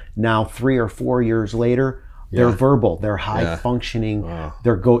verbal. Now 3 or 4 years later, they're verbal. They're high functioning. Wow.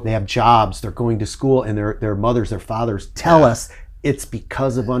 They have jobs. They're going to school, and their mothers, their fathers tell us it's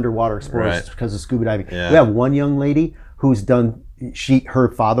because of Underwater Explorers. It's because of scuba diving. Yeah. We have one young lady who's done. Her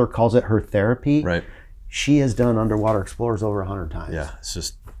father calls it her therapy. Right. She has done Underwater Explorers over 100 times. Yeah, it's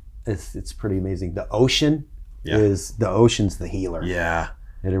just it's pretty amazing. The ocean's the healer. Yeah,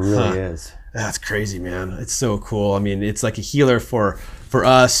 it really is. That's crazy, man. It's so cool. I mean, it's like a healer for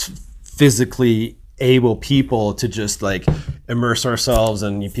us physically able people to just like immerse ourselves.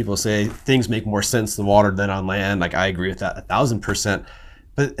 And people say things make more sense in the water than on land. Like I agree with that 1,000%.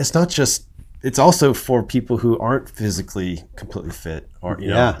 But it's not just. It's also for people who aren't physically completely fit, or you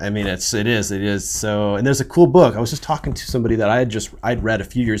know, I mean, it is. So, and there's a cool book. I was just talking to somebody that I'd read a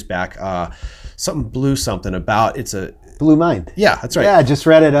few years back. Something about Blue Mind. Yeah, that's right. Yeah, I just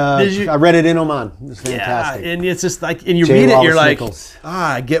read it. I read it in Oman. It was fantastic. Yeah, and it's just like, and you read it, you're like,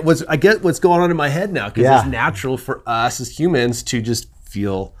 I get what's going on in my head now, because it's natural for us as humans to just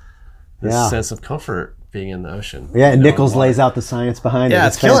feel this sense of comfort being in the ocean. Yeah, and Nichols lays out the science behind it. Yeah,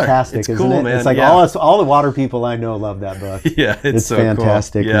 it's fantastic, it's isn't cool, it? Man. It's like all the water people I know love that book. Yeah, it's so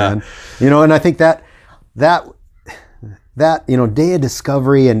fantastic, cool. man. You know, and I think that you know, Day of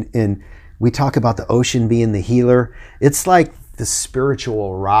Discovery, and we talk about the ocean being the healer. It's like the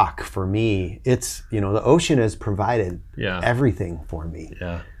spiritual rock for me. It's, you know, the ocean has provided everything for me.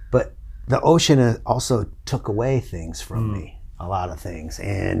 Yeah. But the ocean also took away things from me, a lot of things,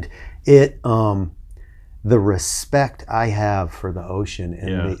 and it the respect I have for the ocean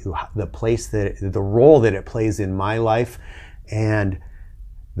and the place the role that it plays in my life and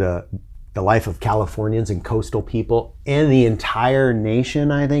the life of Californians and coastal people and the entire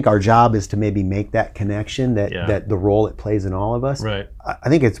nation. I think our job is to maybe make that connection, that the role it plays in all of us. Right. I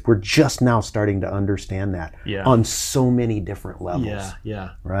think we're just now starting to understand that on so many different levels. Yeah.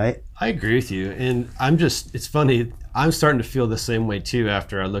 Right? I agree with you. And it's funny, I'm starting to feel the same way too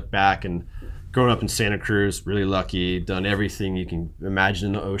after I look back and growing up in Santa Cruz, really lucky, done everything you can imagine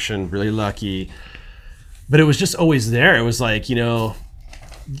in the ocean, really lucky. But it was just always there. It was like,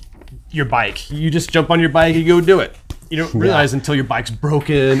 your bike. You just jump on your bike and go do it. You don't realize until your bike's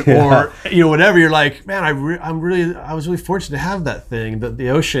broken or whatever. You're like, man, I was really fortunate to have that thing. The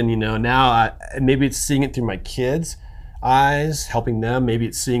ocean, now maybe it's seeing it through my kids' eyes, helping them. Maybe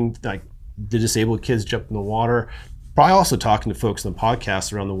it's seeing like the disabled kids jump in the water. Probably also talking to folks on the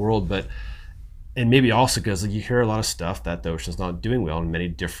podcasts around the world, and maybe also because you hear a lot of stuff that the ocean's not doing well in many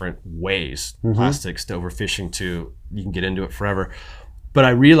different ways. Plastics to overfishing to you can get into it forever. But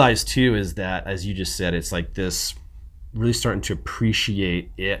I realized too is that, as you just said, it's like this really starting to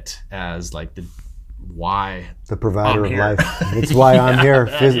appreciate it as like the provider of life. It's why I'm here,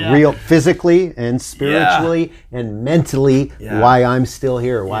 real physically and spiritually and mentally. Why I'm still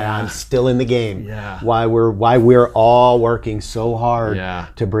here, why I'm still in the game. Why we're all working so hard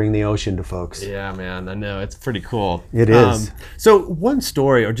to bring the ocean to folks. Yeah, man, I know, it's pretty cool. It is. So one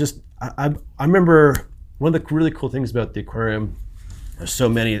story, or just I remember one of the really cool things about the aquarium. There's so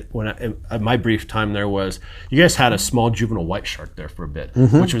many. My brief time there was, you guys had a small juvenile white shark there for a bit,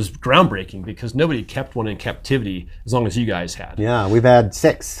 which was groundbreaking because nobody kept one in captivity as long as you guys had. Yeah, we've had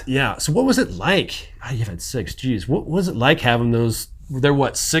 6. Yeah. So what was it like? You've had 6. Geez, what was it like having those? They're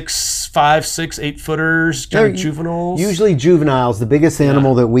what, 5, 6, 8 footers, kind of juveniles? Usually juveniles. The biggest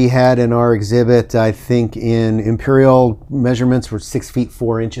animal that we had in our exhibit, I think in imperial measurements, were 6 feet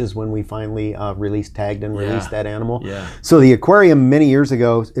 4 inches when we finally released that animal. Yeah. So the aquarium many years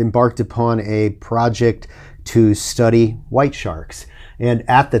ago embarked upon a project to study white sharks. And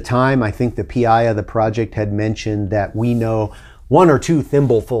at the time, I think the PI of the project had mentioned that we know 1 or 2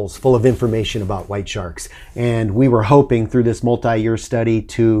 thimblefuls full of information about white sharks. And we were hoping through this multi-year study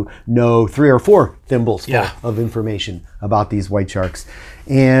to know 3 or 4 thimbles full of information about these white sharks.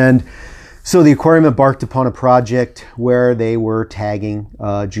 And so the aquarium embarked upon a project where they were tagging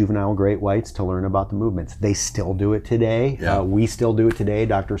juvenile great whites to learn about the movements. They still do it today. We still do it today.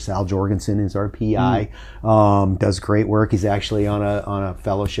 Dr. Sal Jorgensen is our PI, does great work. He's actually on a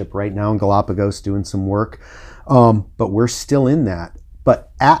fellowship right now in Galapagos doing some work. But we're still in that.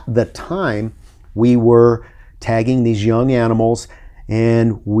 But at the time, we were tagging these young animals,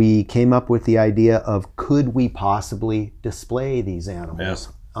 and we came up with the idea of, could we possibly display these animals?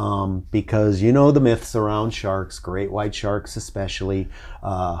 Because the myths around sharks, great white sharks especially,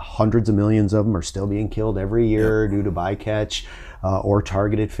 hundreds of millions of them are still being killed every year due to bycatch or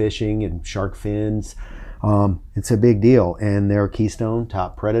targeted fishing and shark fins. It's a big deal, and they're keystone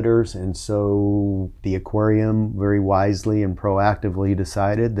top predators, and so the aquarium very wisely and proactively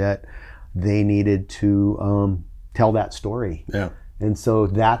decided that they needed to tell that story. And so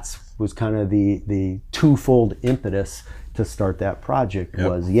that was kind of the twofold impetus to start that project.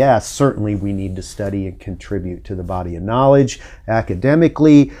 Was certainly we need to study and contribute to the body of knowledge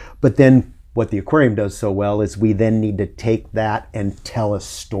academically, but then what the aquarium does so well is we then need to take that and tell a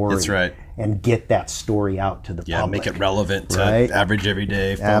story. That's right. And get that story out to the public. Make it relevant to average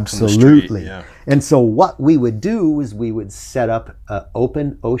everyday folks Absolutely. on the street. And so what we would do is we would set up an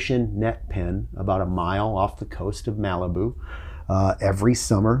open ocean net pen about a mile off the coast of Malibu every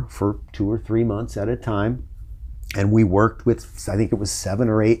summer for 2 or 3 months at a time. And we worked with, I think it was 7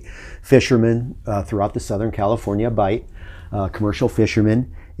 or 8 fishermen throughout the Southern California Bight, commercial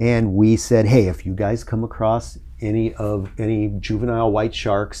fishermen. And we said, hey, if you guys come across any juvenile white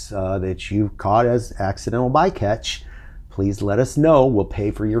sharks that you've caught as accidental bycatch, please let us know. We'll pay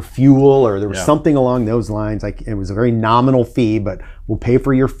for your fuel, or there was something along those lines. Like, it was a very nominal fee, but we'll pay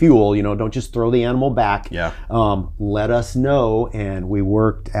for your fuel. Don't just throw the animal back. Let us know. And we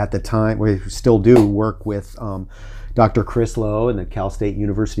worked at the time, we still do work with Dr. Chris Lowe and the Cal State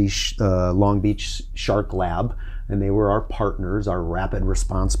University Long Beach Shark Lab. And they were our partners, our rapid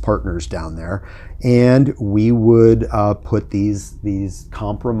response partners down there. And we would put these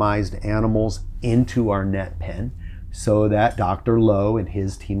compromised animals into our net pen so that Dr. Lowe and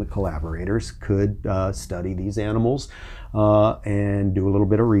his team of collaborators could study these animals and do a little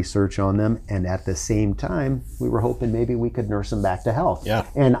bit of research on them. And at the same time, we were hoping maybe we could nurse them back to health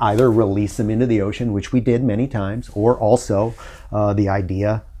and either release them into the ocean, which we did many times, or also the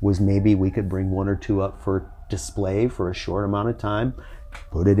idea was maybe we could bring 1 or 2 up for display for a short amount of time,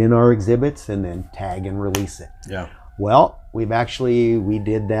 put it in our exhibits, and then tag and release it. Well, we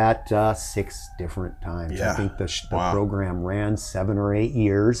did that 6 different times. Yeah. I think the Wow. program ran 7 or 8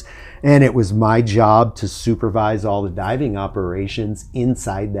 years, and it was my job to supervise all the diving operations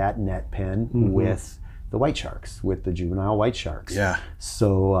inside that net pen with the white sharks, with the juvenile white sharks. Yeah.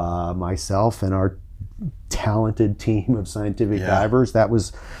 So myself and our talented team of scientific Yeah. divers, that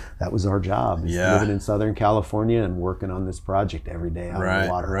was our job. is Yeah. Living in Southern California and working on this project every day out in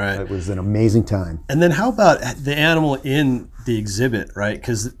the water. Right. It was an amazing time. And then how about the animal in the exhibit, right?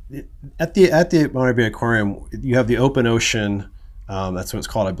 Because at the Monterey Bay Aquarium, you have the open ocean. That's what it's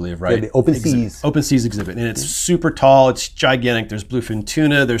called, I believe, right? Yeah, the open seas. Open seas exhibit, and it's super tall. It's gigantic. There's bluefin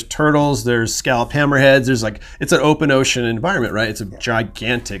tuna. There's turtles. There's scallop hammerheads. It's an open ocean environment, right? It's a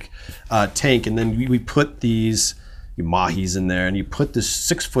gigantic tank, and then we put these mahis in there, and you put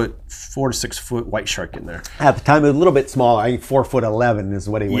this 4 to 6 foot white shark in there. At the time, it was a little bit smaller. I think 4'11" is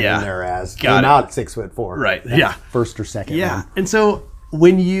what he went Yeah. in there as. Got Came it. out 6'4". Right. That Yeah. First or second. Yeah. one. And so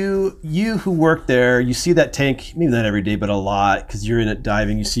when you who work there, you see that tank, maybe not every day, but a lot, because you're in it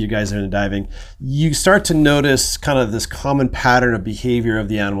diving, you see your guys are in it diving, you start to notice kind of this common pattern of behavior of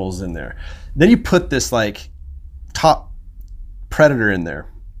the animals in there. Then you put this like top predator in there.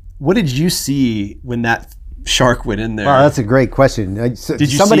 What did you see when that shark went in there? Oh, that's a great question. Did you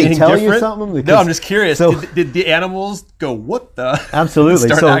somebody see anything tell different? you something? No, Because- I'm just curious. So- did the animals go, what the? Absolutely.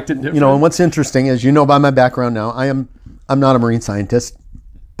 Start So, acting different? and what's interesting, as you know by my background now, I'm not a marine scientist,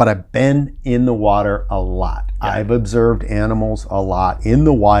 but I've been in the water a lot. Yeah. I've observed animals a lot in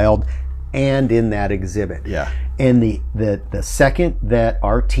the wild and in that exhibit. Yeah. And the second that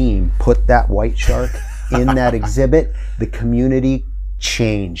our team put that white shark in that exhibit, the community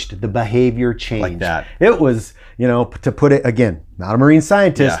changed. The behavior changed. Like that. It was, to put it again, not a marine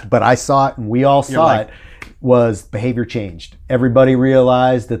scientist, Yeah. but I saw it and we all saw like- it. Was behavior changed. Everybody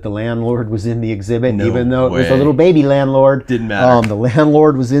realized that the landlord was in the exhibit, No even though it was a way. little baby landlord. Didn't matter. The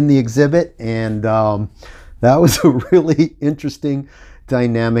landlord was in the exhibit, and that was a really interesting,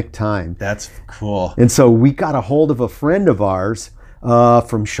 dynamic time. That's cool. And so we got a hold of a friend of ours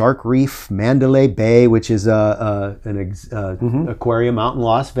from Shark Reef, Mandalay Bay, which is an aquarium out in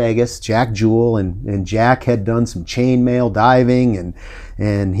Las Vegas, Jack Jewell, and Jack had done some chainmail diving,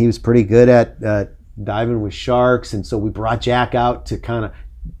 and he was pretty good at diving with sharks, and so we brought Jack out to kind of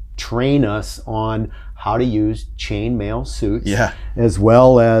train us on how to use chainmail suits, Yeah. as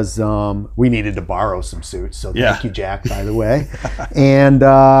well as we needed to borrow some suits, so Yeah. thank you, Jack, by the way. And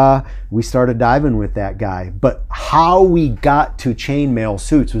we started diving with that guy. But how we got to chainmail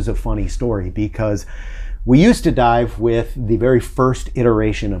suits was a funny story, because we used to dive with the very first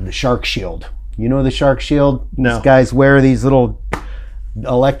iteration of the Shark Shield. You know the Shark Shield? No. These guys wear these little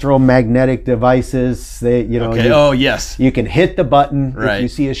electromagnetic devices. They, Okay. Oh, yes. you can hit the button Right. if you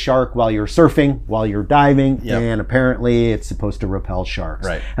see a shark while you're surfing, while you're diving, Yep. and apparently it's supposed to repel sharks.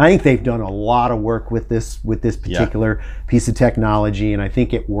 Right. And I think they've done a lot of work with this particular piece of technology, and I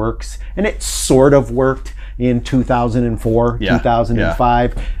think it works. And it sort of worked in 2004, Yeah.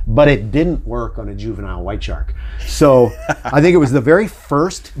 2005, but it didn't work on a juvenile white shark. So I think it was the very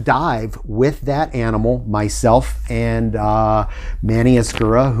first dive with that animal, myself and Manny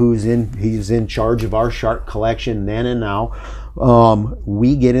Escura, he's in charge of our shark collection then and now.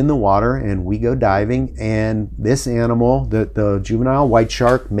 We get in the water and we go diving, and this animal, the juvenile white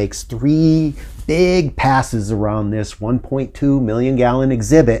shark, makes 3 big passes around this 1.2 million gallon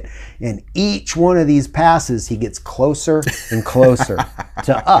exhibit, and each one of these passes he gets closer and closer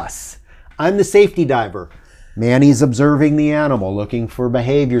to us. I'm the safety diver. Manny's observing the animal, looking for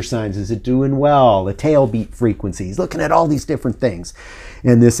behavior signs. Is it doing well? The tail beat frequencies, looking at all these different things.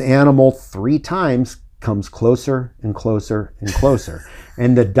 And this animal 3 times comes closer and closer and closer. And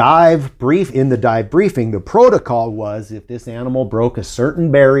in the dive briefing, the protocol was, if this animal broke a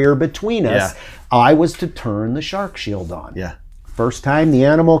certain barrier between us, Yeah. I was to turn the Shark Shield on. Yeah. First time the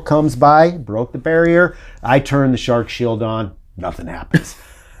animal comes by, broke the barrier, I turn the Shark Shield on, nothing happens.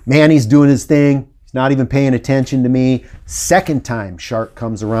 Manny's doing his thing, he's not even paying attention to me. Second time shark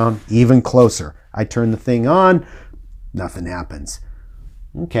comes around, even closer. I turn the thing on, nothing happens.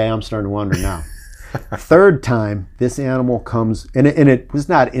 Okay, I'm starting to wonder now. Third time, this animal comes, and it was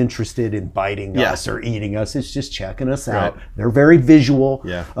not interested in biting Yeah. us or eating us. It's just checking us out. Right. They're very visual,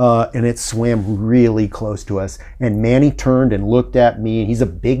 Yeah. and it swam really close to us. And Manny turned and looked at me, and he's a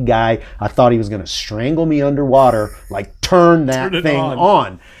big guy. I thought he was going to strangle me underwater, like turn that Turn it thing on.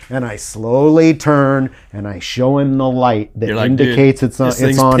 on. And I slowly turn, and I show him the light that You're like, dude, indicates it's on. this It's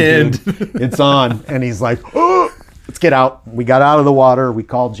thing's on, pinned. dude. It's on. And he's like, oh! let's get out. We got out of the water. We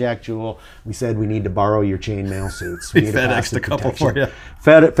called Jack Jewell. We said we need to borrow your chainmail suits. We need FedExed a couple for you.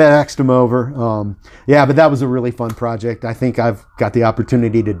 FedExed them over. Yeah, but that was a really fun project. I think I've got the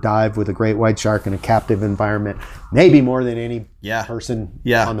opportunity to dive with a great white shark in a captive environment, maybe more than any person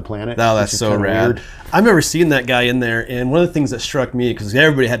on the planet. No, that's so rad. Weird. I remember seeing that guy in there, and one of the things that struck me, because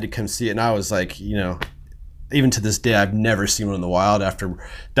everybody had to come see it, and I was like, even to this day, I've never seen one in the wild after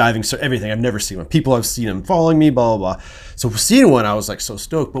diving. So everything, I've never seen one. People have seen them following me, blah, blah, blah. So seeing one, I was like so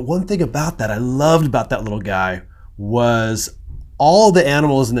stoked. But one thing about that I loved about that little guy was all the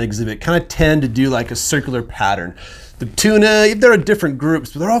animals in the exhibit kind of tend to do like a circular pattern. The tuna, they're in different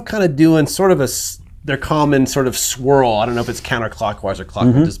groups, but they're all kind of doing sort of their common sort of swirl. I don't know if it's counterclockwise or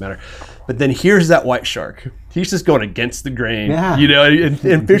clockwise, it doesn't matter. But then here's that white shark. He's just going against the grain,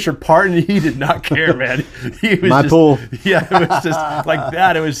 and fish are parting. He did not care, man. He was pool. Yeah, it was just like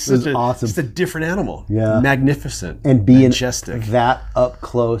that. It was awesome. Just a different animal. Yeah. Magnificent. And being majestic. That up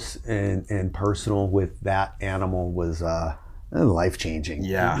close and personal with that animal was life-changing.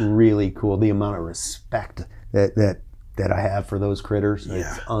 Yeah. Really cool. The amount of respect that I have for those critters,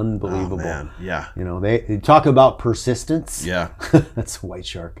 it's unbelievable. Oh, man. Yeah. They talk about persistence. Yeah. That's a white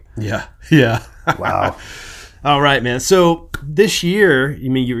shark. Yeah. Yeah. Wow. All right, man. So this year,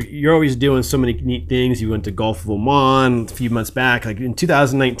 you're always doing so many neat things. You went to Gulf of Oman a few months back. Like in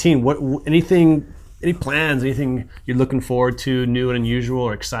 2019, any plans, anything you're looking forward to, new and unusual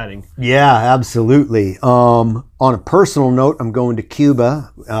or exciting? Yeah, absolutely. On a personal note, I'm going to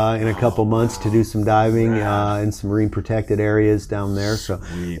Cuba in a couple months to do some diving in some marine protected areas down there. So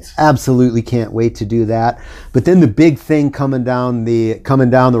absolutely can't wait to do that. But then the big thing coming down the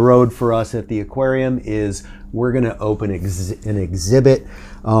road for us at the aquarium is we're going to open an exhibit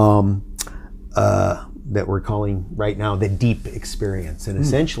that we're calling right now the Deep Experience. And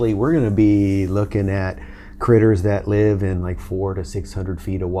essentially we're going to be looking at critters that live in like 400 to 600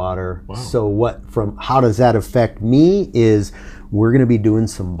 feet of water. Wow. So how does that affect me is we're going to be doing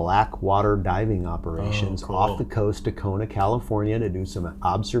some black water diving operations off the coast of Kona, California to do some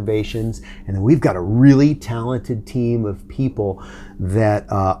observations. And then we've got a really talented team of people that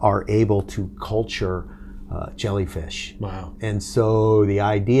are able to culture jellyfish. Wow. And so the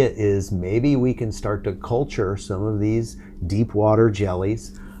idea is maybe we can start to culture some of these deep water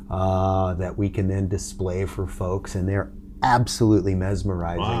jellies that we can then display for folks, and they're absolutely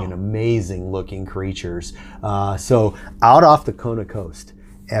mesmerizing and amazing looking creatures. So out off the Kona coast,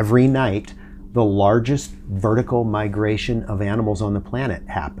 every night, the largest vertical migration of animals on the planet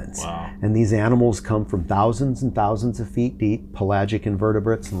happens. Wow. And these animals come from thousands and thousands of feet deep. Pelagic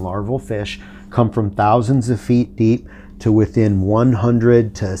invertebrates and larval fish come from thousands of feet deep to within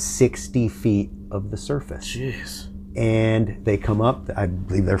 100 to 60 feet of the surface. Jeez. And they come up, I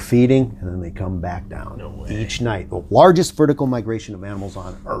believe they're feeding, and then they come back down. No way. Each night. The largest vertical migration of animals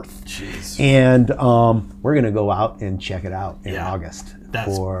on Earth. Jeez. And we're going to go out and check it out in August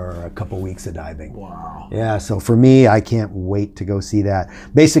for a couple weeks of diving. Wow. Yeah, so for me, I can't wait to go see that.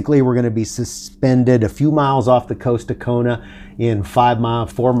 Basically, we're going to be suspended a few miles off the coast of Kona in 4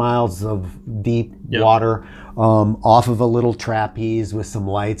 miles of deep water off of a little trapeze with some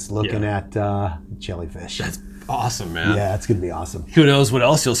lights looking at jellyfish. That's awesome, man. Yeah, it's going to be awesome. Who knows what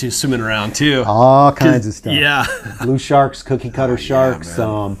else you'll see swimming around too. All kinds of stuff. Yeah. Blue sharks, cookie cutter sharks,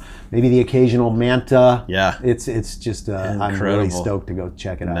 maybe the occasional manta. Yeah. It's just, I'm really stoked to go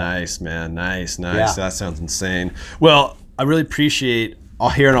check it out. Nice, man. Nice. Yeah. That sounds insane. Well, I really appreciate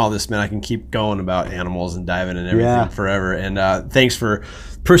hearing all this, man. I can keep going about animals and diving and everything forever. And thanks for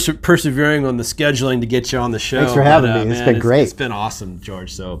persevering on the scheduling to get you on the show. Thanks for having me. It's been great. It's been awesome,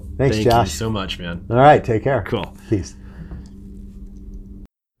 George. So thanks, thank Josh. you so much, man. All right. Take care. Cool. Peace.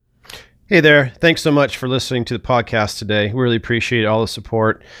 Hey there. Thanks so much for listening to the podcast today. We really appreciate all the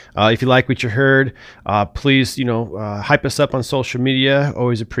support. If you like what you heard, please, hype us up on social media.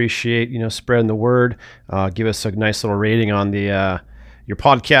 Always appreciate, spreading the word. Give us a nice little rating on the your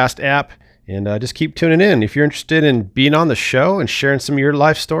podcast app, and just keep tuning in. If you're interested in being on the show and sharing some of your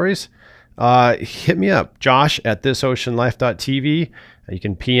life stories, hit me up, josh@thisoceanlife.tv. You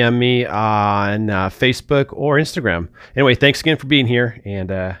can PM me on Facebook or Instagram. Anyway, thanks again for being here, and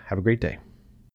have a great day.